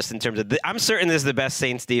jump in just in terms of I'm certain this is the best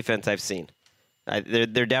Saints defense I've seen.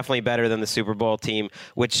 They're definitely better than the Super Bowl team,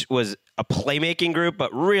 which was a playmaking group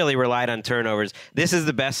but really relied on turnovers. This is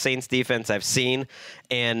the best Saints defense I've seen,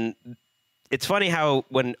 and it's funny how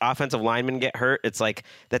when offensive linemen get hurt, it's like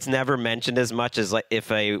that's never mentioned as much as like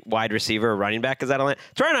if a wide receiver or running back is out of line.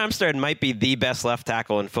 Terron Armstead might be the best left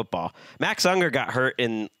tackle in football. Max Unger got hurt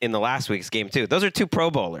in the last week's game too. Those are 2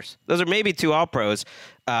 Pro Bowlers. Those are maybe 2 All-Pros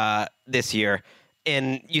this year.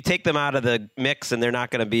 And you take them out of the mix and they're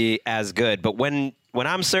not going to be as good. But when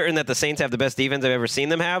I'm certain that the Saints have the best defense I've ever seen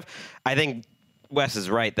them have, I think Wes is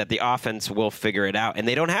right that the offense will figure it out. And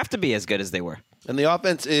they don't have to be as good as they were. And the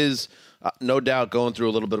offense is no doubt going through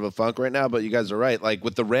a little bit of a funk right now, but you guys are right. Like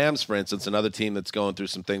with the Rams, for instance, another team that's going through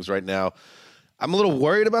some things right now. I'm a little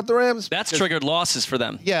worried about the Rams. That's triggered losses for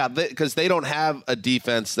them. Yeah, because they don't have a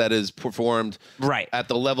defense that is performed at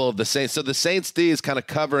the level of the Saints. So the Saints D is kind of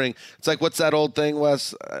covering. It's like, what's that old thing,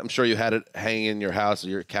 Wes? I'm sure you had it hanging in your house,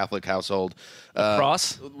 your Catholic household.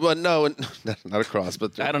 Cross? Well, no, not a cross,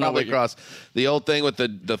 but I don't know probably a cross. The old thing with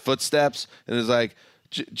the footsteps, and it's like,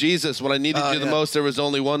 Jesus, when I needed you the most, there was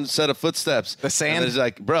only one set of footsteps. The sand? And it's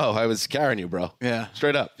like, bro, I was carrying you, bro. Yeah.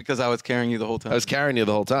 Straight up. Because I was carrying you the whole time. I was carrying you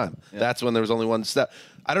the whole time. Yeah. That's when there was only one step.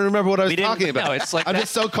 I don't remember what I was talking about. No, it's like I'm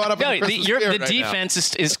just so caught up in the Christmas spirit the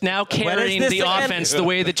defense is now carrying the offense the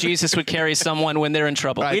way that Jesus would carry someone when they're in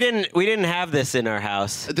trouble. Right. We didn't have this in our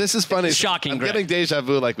house. This is funny. It's shocking, I'm Greg. getting deja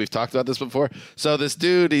vu like we've talked about this before. So this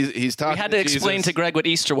dude, he's talking. We had to explain Jesus. to Greg what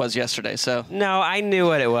Easter was yesterday. So no, I knew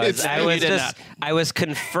what it was. I was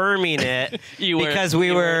confirming it because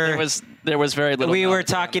there was very little. We were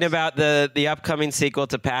talking about the upcoming sequel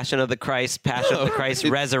to Passion of the Christ,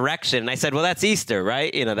 Resurrection. And I said, well, that's Easter,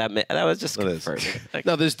 right? You know, that was just confirmed.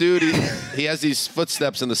 No, this dude, he has these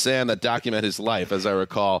footsteps in the sand that document his life, as I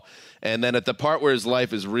recall. And then at the part where his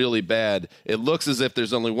life is really bad, it looks as if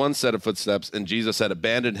there's only one set of footsteps and Jesus had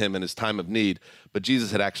abandoned him in his time of need. But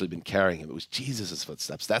Jesus had actually been carrying him. It was Jesus'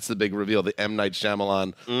 footsteps. That's the big reveal, the M. Night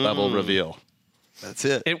Shyamalan level reveal. That's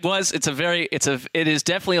it. It is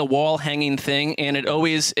definitely a wall hanging thing, and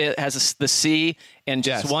it has the sea and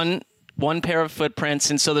just one pair of footprints,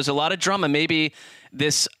 and so there's a lot of drama. Maybe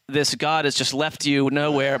this God has just left you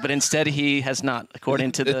nowhere, but instead he has not,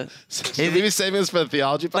 according to the. Should we be saving this for the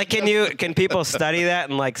theology podcast? Like, can people study that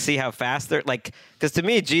and like see how fast they're like? Because to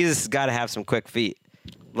me, Jesus has got to have some quick feet,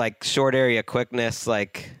 like short area quickness,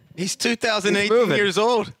 like. He's 2018 years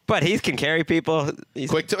old, but he can carry people.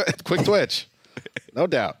 Quick twitch. No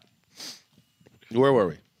doubt. Where were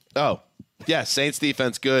we? Oh, yeah, Saints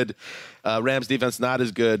defense good. Rams defense not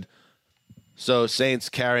as good. So Saints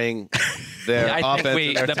carrying their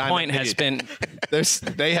offense. The point has been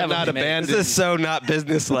they have not abandoned. This is so not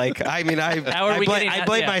businesslike. I mean, I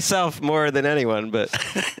blame myself more than anyone. But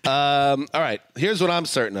all right, here's what I'm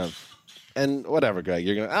certain of, and whatever, Greg,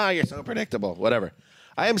 you're you're so predictable. Whatever.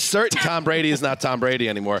 I am certain Tom Brady is not Tom Brady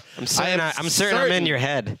anymore. I'm certain I'm in your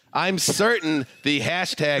head. I'm certain the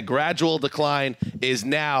hashtag gradual decline is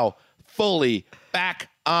now fully back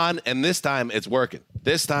on, and this time it's working.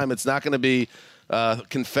 This time it's not going to be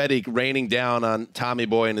confetti raining down on Tommy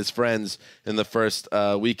Boy and his friends in the first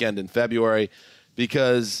weekend in February,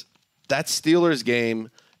 because that Steelers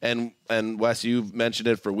game, and Wes, you've mentioned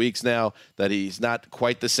it for weeks now, that he's not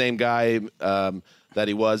quite the same guy that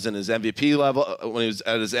he was in his MVP level, when he was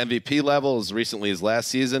at his MVP level as recently as last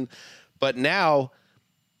season. But now,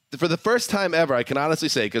 for the first time ever, I can honestly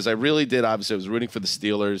say, because I really did, obviously I was rooting for the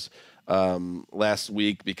Steelers last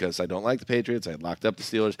week because I don't like the Patriots. I had locked up the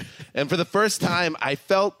Steelers. And for the first time, I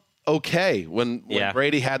felt okay when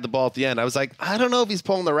Brady had the ball at the end. I was like, I don't know if he's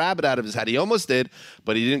pulling the rabbit out of his hat. He almost did,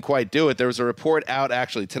 but he didn't quite do it. There was a report out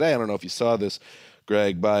actually today, I don't know if you saw this,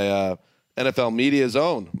 Greg, by NFL Media's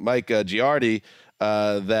own Mike Giardi,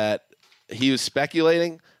 that he was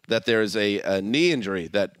speculating that there is a knee injury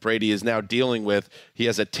that Brady is now dealing with. He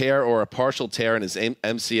has a tear or a partial tear in his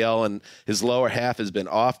MCL, and his lower half has been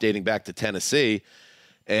off dating back to Tennessee.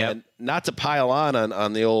 And not to pile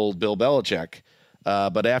on the old Bill Belichick,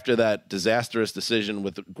 but after that disastrous decision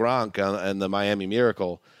with Gronk and the Miami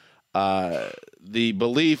Miracle, the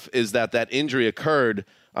belief is that injury occurred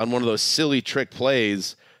on one of those silly trick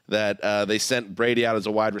plays that they sent Brady out as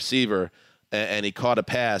a wide receiver, and he caught a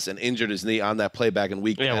pass and injured his knee on that play back in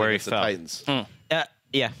week 10 against the Titans.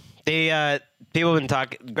 People have been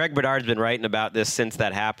talking. Greg Bedard's been writing about this since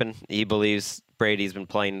that happened. He believes Brady's been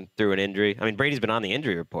playing through an injury. I mean, Brady's been on the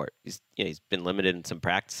injury report. He's been limited in some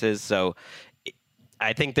practices, so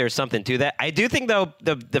I think there's something to that. I do think, though,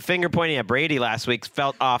 the finger pointing at Brady last week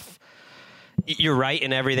felt off. You're right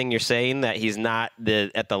in everything you're saying, that he's not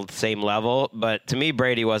at the same level. But to me,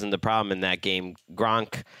 Brady wasn't the problem in that game.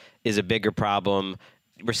 Gronk is a bigger problem.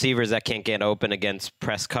 Receivers that can't get open against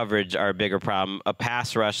press coverage are a bigger problem. A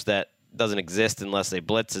pass rush that doesn't exist unless they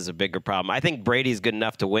blitz is a bigger problem. I think Brady's good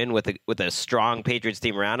enough to win with a strong Patriots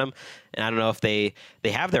team around him, and I don't know if they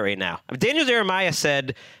have that right now. Daniel Jeremiah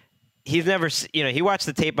said he's never, he watched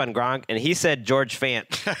the tape on Gronk, and he said George Fant,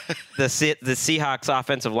 the Seahawks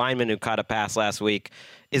offensive lineman who caught a pass last week,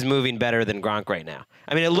 is moving better than Gronk right now.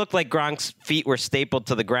 I mean, it looked like Gronk's feet were stapled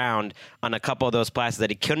to the ground on a couple of those passes, that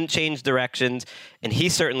he couldn't change directions, and he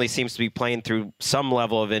certainly seems to be playing through some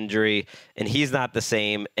level of injury, and he's not the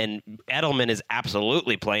same. And Edelman is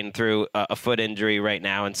absolutely playing through a foot injury right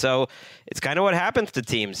now, and so it's kind of what happens to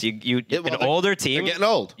teams. An older team, they're getting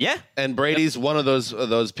old. Yeah, and Brady's one of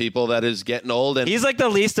those people that is getting old, and he's like the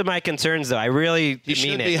least of my concerns, though. I really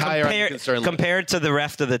mean it. Be higher on the concern compared to the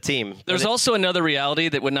rest of the team. There's also another reality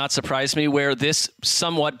that would not surprise me, where this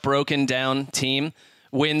somewhat broken down team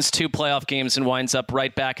wins 2 playoff games and winds up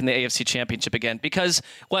right back in the AFC Championship again. Because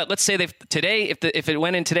let's say if it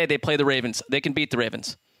went in today, they play the Ravens. They can beat the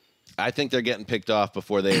Ravens. I think they're getting picked off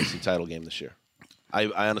before the AFC title game this year. I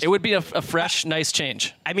honestly, it would be a fresh, nice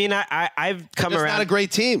change. I mean, I've come around. It's not a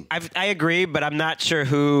great team. I agree, but I'm not sure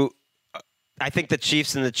who. I think the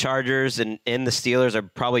Chiefs and the Chargers and the Steelers are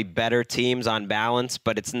probably better teams on balance,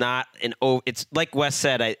 but it's not it's like Wes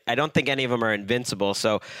said, I don't think any of them are invincible.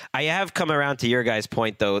 So I have come around to your guys'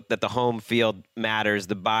 point, though, that the home field matters,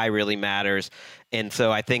 the bye really matters. And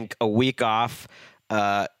so I think a week off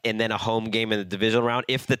and then a home game in the divisional round,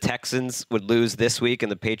 if the Texans would lose this week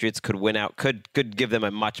and the Patriots could win out, could give them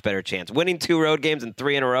a much better chance. Winning 2 road games and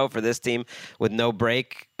 3 in a row for this team with no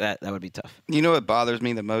break, that would be tough. You know what bothers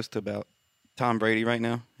me the most about Tom Brady right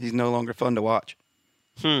now? He's no longer fun to watch.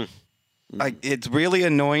 Like, it's really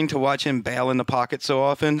annoying to watch him bail in the pocket so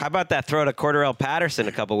often. How about that throw to Cordarrelle Patterson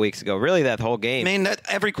a couple weeks ago? Really, that whole game. I mean,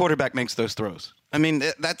 every quarterback makes those throws. I mean,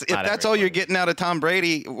 if that's all you're getting out of Tom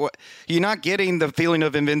Brady, you're not getting the feeling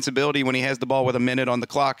of invincibility when he has the ball with a minute on the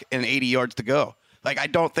clock and 80 yards to go. Like, I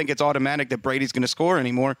don't think it's automatic that Brady's going to score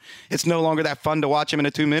anymore. It's no longer that fun to watch him in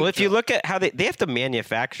a 2-minute. Well, if you look at how they have to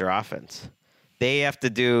manufacture offense. They have to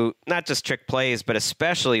do not just trick plays, but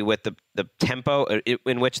especially with the tempo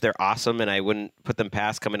in which they're awesome, and I wouldn't put them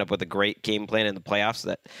past coming up with a great game plan in the playoffs.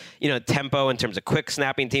 That, tempo in terms of quick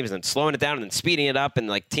snapping teams and then slowing it down and then speeding it up, and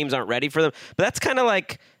like teams aren't ready for them. But that's kind of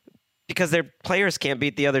like because their players can't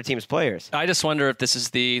beat the other team's players. I just wonder if this is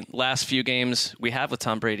the last few games we have with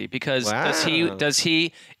Tom Brady, because does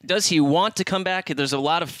he want to come back? There's a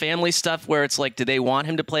lot of family stuff where it's like, do they want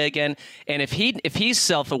him to play again? And if he's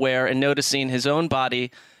self-aware and noticing his own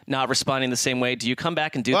body not responding the same way, do you come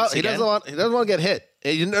back and do this again? He doesn't want to get hit.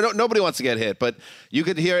 Nobody wants to get hit, but you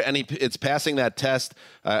could hear, and it's passing that test.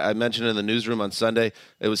 I mentioned in the newsroom on Sunday.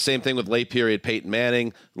 It was same thing with late period Peyton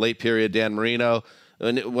Manning, late period Dan Marino.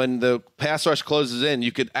 And when the pass rush closes in,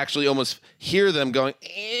 you could actually almost hear them going.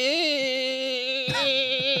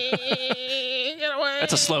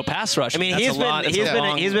 That's a slow pass rush. I mean, he's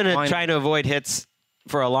been trying to avoid hits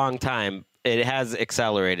for a long time. It has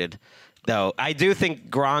accelerated, though. I do think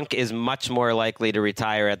Gronk is much more likely to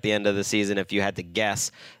retire at the end of the season, if you had to guess,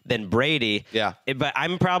 than Brady. Yeah. But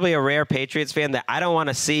I'm probably a rare Patriots fan that I don't want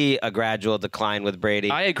to see a gradual decline with Brady.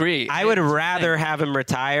 I agree. I would rather have him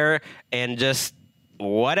retire and just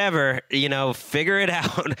whatever, figure it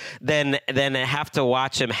out than have to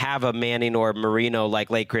watch him have a Manning or Marino like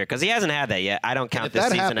late career, because he hasn't had that yet. I don't count this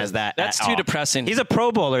season as that. That's too depressing. He's a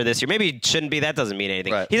Pro Bowler this year. Maybe he shouldn't be. That doesn't mean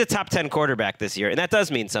anything. Right. He's a top 10 quarterback this year, and that does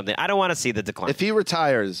mean something. I don't want to see the decline. If he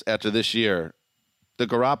retires after this year, the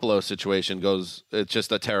Garoppolo situation goes. It's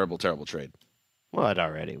just a terrible, terrible trade. Well, it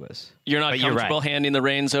already was. You're not comfortable handing the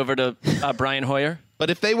reins over to Brian Hoyer? But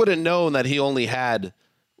if they would have known that he only had,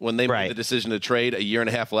 when they made the decision to trade, a year and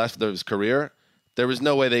a half left of his career, there was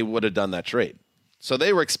no way they would have done that trade. So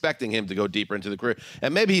they were expecting him to go deeper into the career.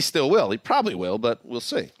 And maybe he still will. He probably will, but we'll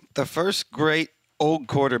see. The first great old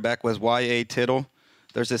quarterback was Y.A. Tittle.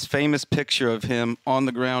 There's this famous picture of him on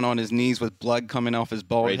the ground on his knees with blood coming off his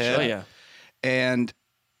bald head. Oh, yeah. And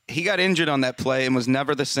he got injured on that play and was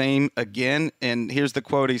never the same again. And here's the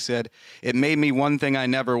quote he said: "It made me one thing I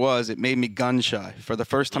never was. It made me gun shy. For the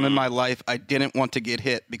first time in my life, I didn't want to get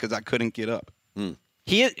hit because I couldn't get up."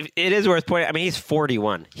 It is worth pointing. I mean, he's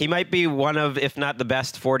 41. He might be one of, if not the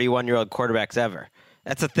best 41-year-old quarterbacks ever.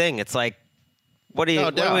 That's a thing. It's like, what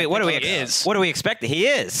are we expecting? He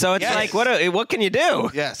is. So it's like, what can you do?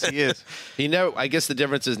 Yes, he is. I guess the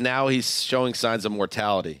difference is now he's showing signs of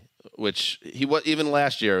mortality, which he was even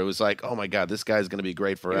last year. It was like, oh my God, this guy's going to be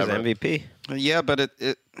great forever. He was MVP. Yeah, but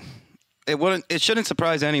it shouldn't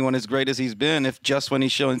surprise anyone, as great as he's been, if just when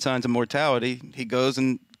he's showing signs of mortality, he goes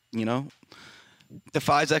and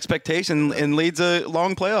defies expectation and leads a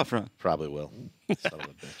long playoff run. Probably will. Son of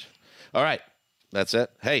a bitch. All right, that's it.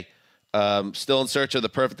 Hey. Still in search of the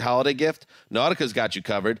perfect holiday gift? Nautica's got you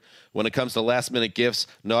covered. When it comes to last-minute gifts,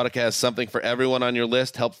 Nautica has something for everyone on your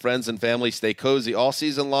list. Help friends and family stay cozy all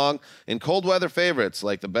season long in cold weather favorites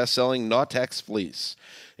like the best-selling Nautex Fleece.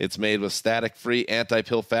 It's made with static-free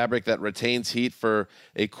anti-pill fabric that retains heat for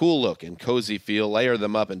a cool look and cozy feel. Layer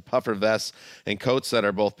them up in puffer vests and coats that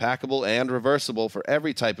are both packable and reversible for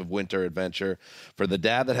every type of winter adventure. For the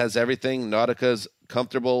dad that has everything, Nautica's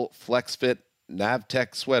comfortable flex-fit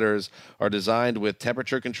Navtec sweaters are designed with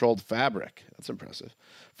temperature-controlled fabric. That's impressive.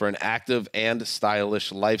 For an active and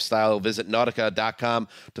stylish lifestyle, visit Nautica.com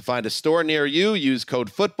to find a store near you. Use code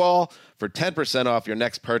FOOTBALL for 10% off your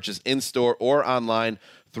next purchase in-store or online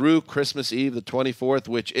through Christmas Eve, the 24th,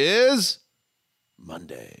 which is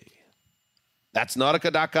Monday. That's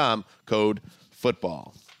Nautica.com, code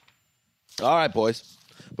FOOTBALL. All right, boys.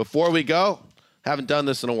 Before we go, haven't done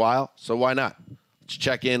this in a while, so why not?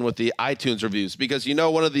 Check in with the iTunes reviews, because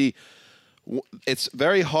it's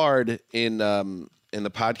very hard in the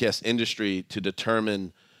podcast industry to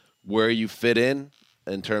determine where you fit in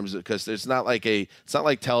terms of, because it's not like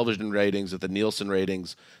television ratings with the Nielsen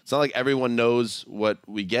ratings. It's not like everyone knows what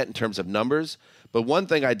we get in terms of numbers. But one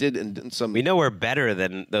thing I did in some, we know we're better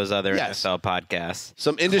than those other NFL podcasts.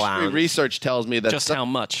 Some industry research tells me that how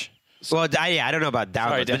much. Well, I don't know about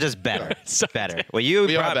downloads, but just better. Better. Well, you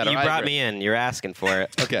brought me in. You're asking for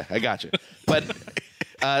it. Okay, I got you. But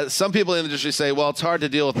some people in the industry say, well, it's hard to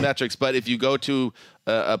deal with metrics, but if you go to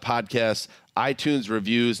a podcast, iTunes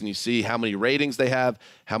reviews, and you see how many ratings they have,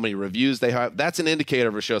 how many reviews they have, that's an indicator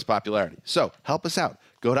of a show's popularity. So help us out.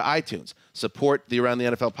 Go to iTunes. Support the Around the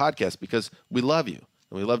NFL podcast, because we love you,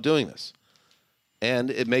 and we love doing this. And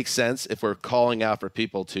it makes sense if we're calling out for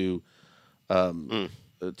people to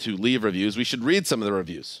leave reviews. We should read some of the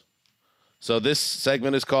reviews. So this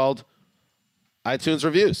segment is called iTunes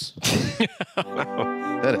Reviews. Hit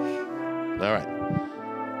it. All right.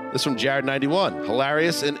 This is from Jared91.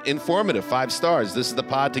 Hilarious and informative. 5 stars. This is the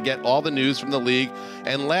pod to get all the news from the league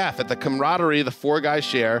and laugh at the camaraderie the 4 guys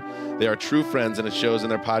share. They are true friends, and it shows in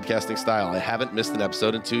their podcasting style. I haven't missed an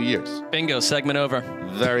episode in 2 years. Bingo. Segment over.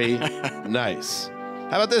 Very nice.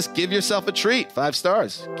 How about this? Give yourself a treat. 5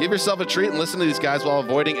 stars. Give yourself a treat and listen to these guys while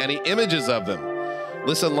avoiding any images of them.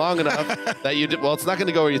 Listen long enough that well, it's not going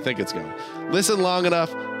to go where you think it's going. Listen long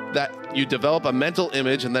enough that you develop a mental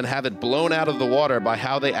image and then have it blown out of the water by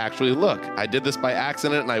how they actually look. I did this by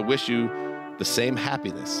accident, and I wish you the same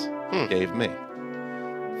happiness you gave me.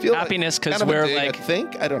 Happiness, because we're like,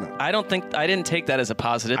 I don't know. I didn't take that as a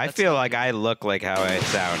positive. I feel like I look like how I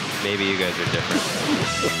sound. Maybe you guys are different.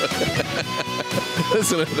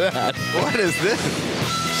 Listen to that. What is this?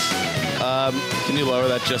 Can you lower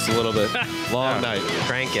that just a little bit? Long night.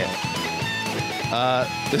 Crank it.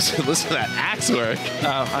 Listen to that axe work.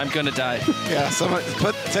 Oh, I'm gonna die. Yeah,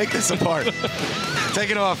 take this apart. Take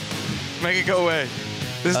it off. Make it go away.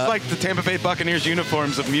 This is like the Tampa Bay Buccaneers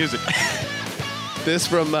uniforms of music. This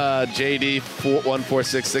from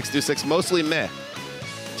JD146626. Mostly meh.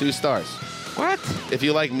 2 stars. What? If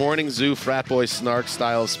you like morning zoo frat boy snark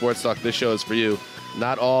style of sports talk, this show is for you.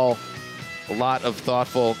 Not a lot of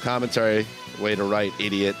thoughtful commentary. Way to write,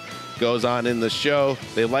 idiot. Goes on in the show.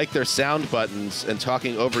 They like their sound buttons and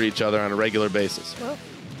talking over each other on a regular basis. Well,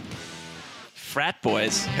 frat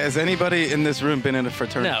boys. Has anybody in this room been in a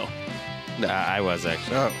fraternity? No. I was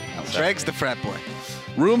actually. Oh, Greg's the frat boy.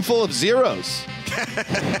 Room full of zeros.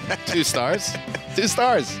 2 stars. 2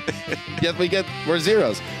 stars. Yet we're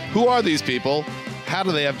zeros. Who are these people? How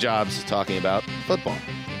do they have jobs talking about football?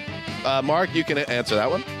 Mark, you can answer that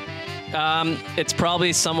one. It's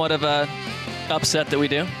probably somewhat of a upset that we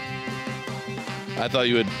do. I thought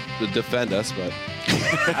you would defend us, but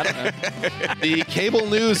I don't know. The Cable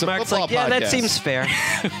News of Mark's Football like, yeah, podcast. that seems fair.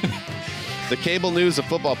 The Cable News of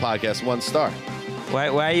Football podcast, 1 star. Why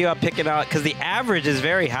are you picking out? Because the average is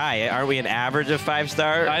very high. Aren't we an average of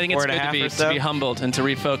 5-star? I think it's good to be humbled and to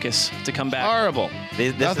refocus, to come back. Horrible.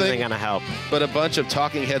 This isn't going to help. But a bunch of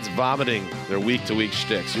talking heads vomiting their week-to-week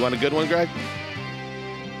shticks. You want a good one, Greg?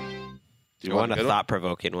 Do you want a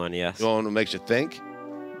thought-provoking one, yes. You want one that makes you think?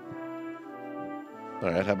 All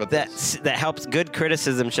right, how about this? That helps. Good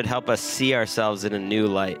criticism should help us see ourselves in a new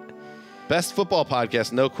light. Best football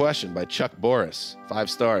podcast, no question, by Chuck Boris. 5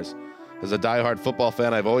 stars. As a diehard football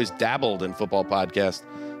fan, I've always dabbled in football podcasts.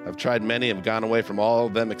 I've tried many, have gone away from all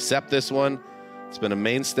of them except this one. It's been a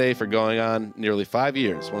mainstay for going on nearly 5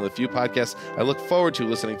 years. One of the few podcasts I look forward to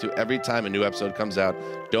listening to every time a new episode comes out.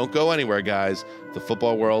 Don't go anywhere, guys. The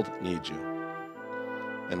football world needs you.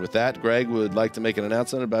 And with that, Greg would like to make an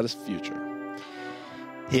announcement about his future.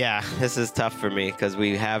 Yeah, this is tough for me because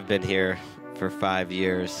we have been here for 5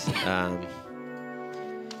 years.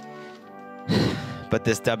 But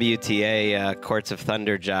this WTA Courts of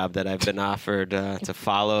Thunder job that I've been offered to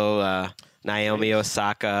follow Naomi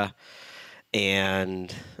Osaka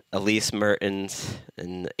and Elise Mertens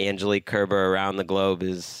and Angelique Kerber around the globe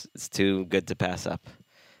is too good to pass up.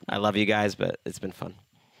 I love you guys, but it's been fun.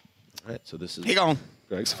 All right, so this is Keep going.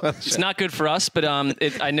 Greg's It's not good for us, but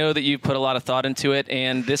I know that you put a lot of thought into it,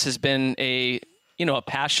 and this has been a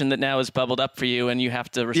passion that now has bubbled up for you, and you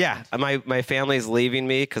have to. Yeah, my family's leaving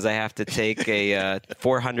me because I have to take a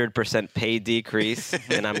 400% pay decrease,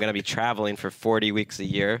 and I'm going to be traveling for 40 weeks a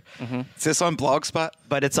year. Mm-hmm. Is this on Blogspot?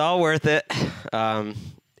 But it's all worth it.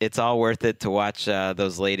 It's all worth it to watch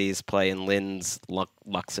those ladies play in Linz,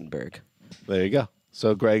 Luxembourg. There you go.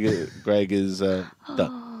 So Greg is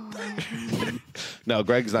done. No,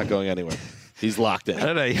 Greg's not going anywhere. He's locked in. I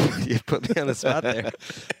don't know. You put me on the spot there.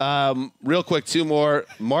 Real quick, 2 more.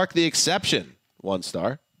 Mark the Exception, 1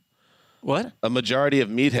 star. What? A majority of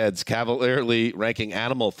meatheads cavalierly ranking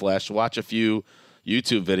animal flesh. Watch a few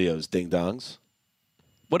YouTube videos, ding-dongs.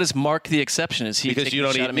 What is Mark the Exception? Is he because you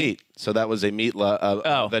don't eat meat? So that was a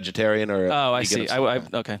vegetarian or I see.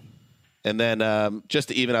 Okay. And then just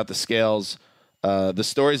to even out the scales, the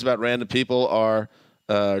stories about random people are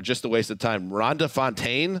just a waste of time. Rhonda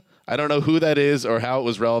Fontaine, I don't know who that is or how it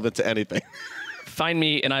was relevant to anything. Find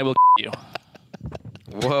me and I will you.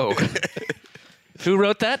 Whoa. Who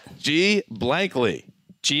wrote that? G. Blankley.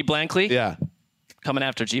 G. Blankley? Yeah. Coming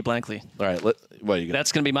after G. Blankley. All right. What are you gonna?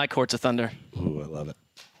 That's going to be my Courts of Thunder. Ooh, I love it.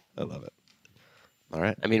 I love it. All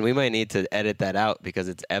right. I mean, we might need to edit that out because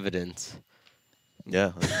it's evidence.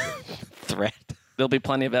 Yeah. Threat. There'll be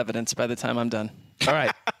plenty of evidence by the time I'm done. All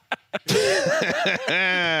right.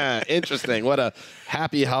 Interesting. What a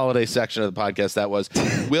happy holiday section of the podcast that was.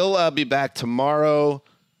 We'll be back tomorrow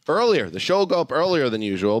earlier. The show will go up earlier than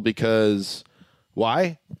usual because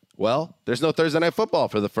why? Well, there's no Thursday Night Football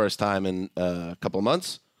for the first time in a couple of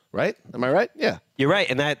months, right? Am I right? Yeah. You're right,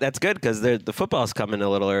 and that's good because the football's coming a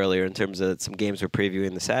little earlier in terms of some games we're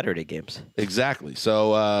previewing the Saturday games. Exactly.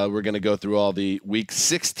 So we're going to go through all the Week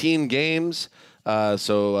 16 games.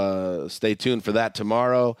 So stay tuned for that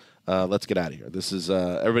tomorrow. Let's get out of here. This is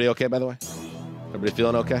everybody okay, by the way? Everybody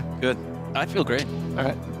feeling okay? Good. I feel great. All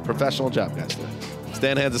right. Professional job, guys.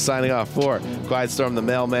 Stan Hands is signing off for Quiet Storm, the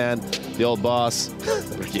mailman, the old boss,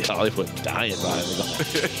 Ricky Hollywood dying behind the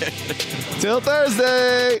goal. Till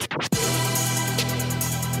Thursday.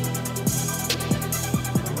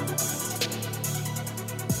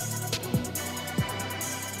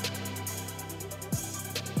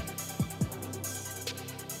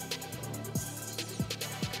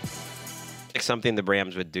 Something the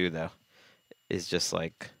Rams would do, though, is just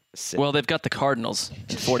like sit. Well, they've got the Cardinals,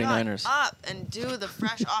 49ers. Shut up and do the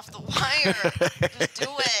fresh off the wire. Just do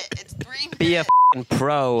it. It's 3 minutes. Be a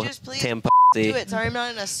pro, Just please Tim. do it. Sorry, I'm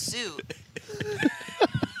not in a suit.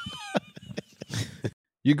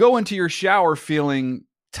 You go into your shower feeling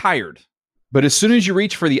tired, but as soon as you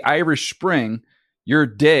reach for the Irish Spring, your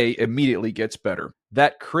day immediately gets better.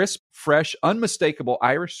 That crisp, fresh, unmistakable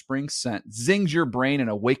Irish Spring scent zings your brain and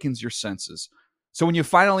awakens your senses. So when you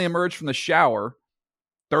finally emerge from the shower,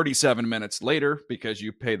 37 minutes later, because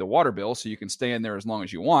you pay the water bill so you can stay in there as long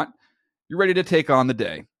as you want, you're ready to take on the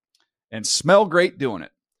day. And smell great doing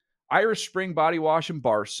it. Irish Spring Body Wash and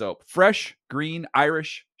Bar Soap. Fresh, green,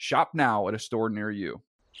 Irish. Shop now at a store near you.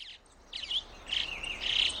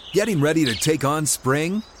 Getting ready to take on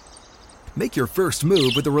spring? Make your first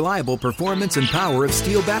move with the reliable performance and power of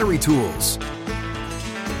Steel battery tools.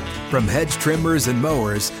 From hedge trimmers and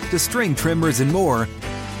mowers to string trimmers and more,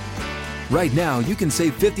 right now you can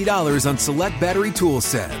save $50 on select battery tool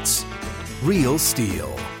sets. Real Steel.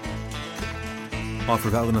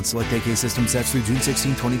 Offer valid on select AK system sets through June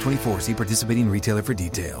 16, 2024. See participating retailer for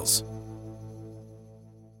details.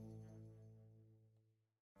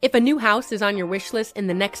 If a new house is on your wish list in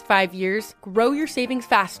the next 5 years, grow your savings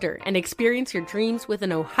faster and experience your dreams with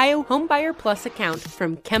an Ohio Homebuyer Plus account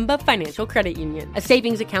from Kemba Financial Credit Union. A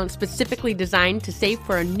savings account specifically designed to save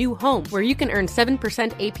for a new home where you can earn 7%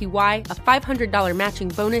 APY, a $500 matching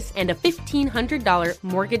bonus, and a $1,500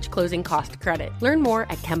 mortgage closing cost credit. Learn more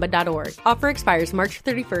at Kemba.org. Offer expires March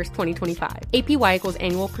 31st, 2025. APY equals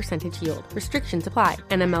annual percentage yield. Restrictions apply.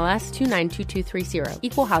 NMLS 292230.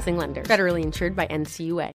 Equal housing lender. Federally insured by NCUA.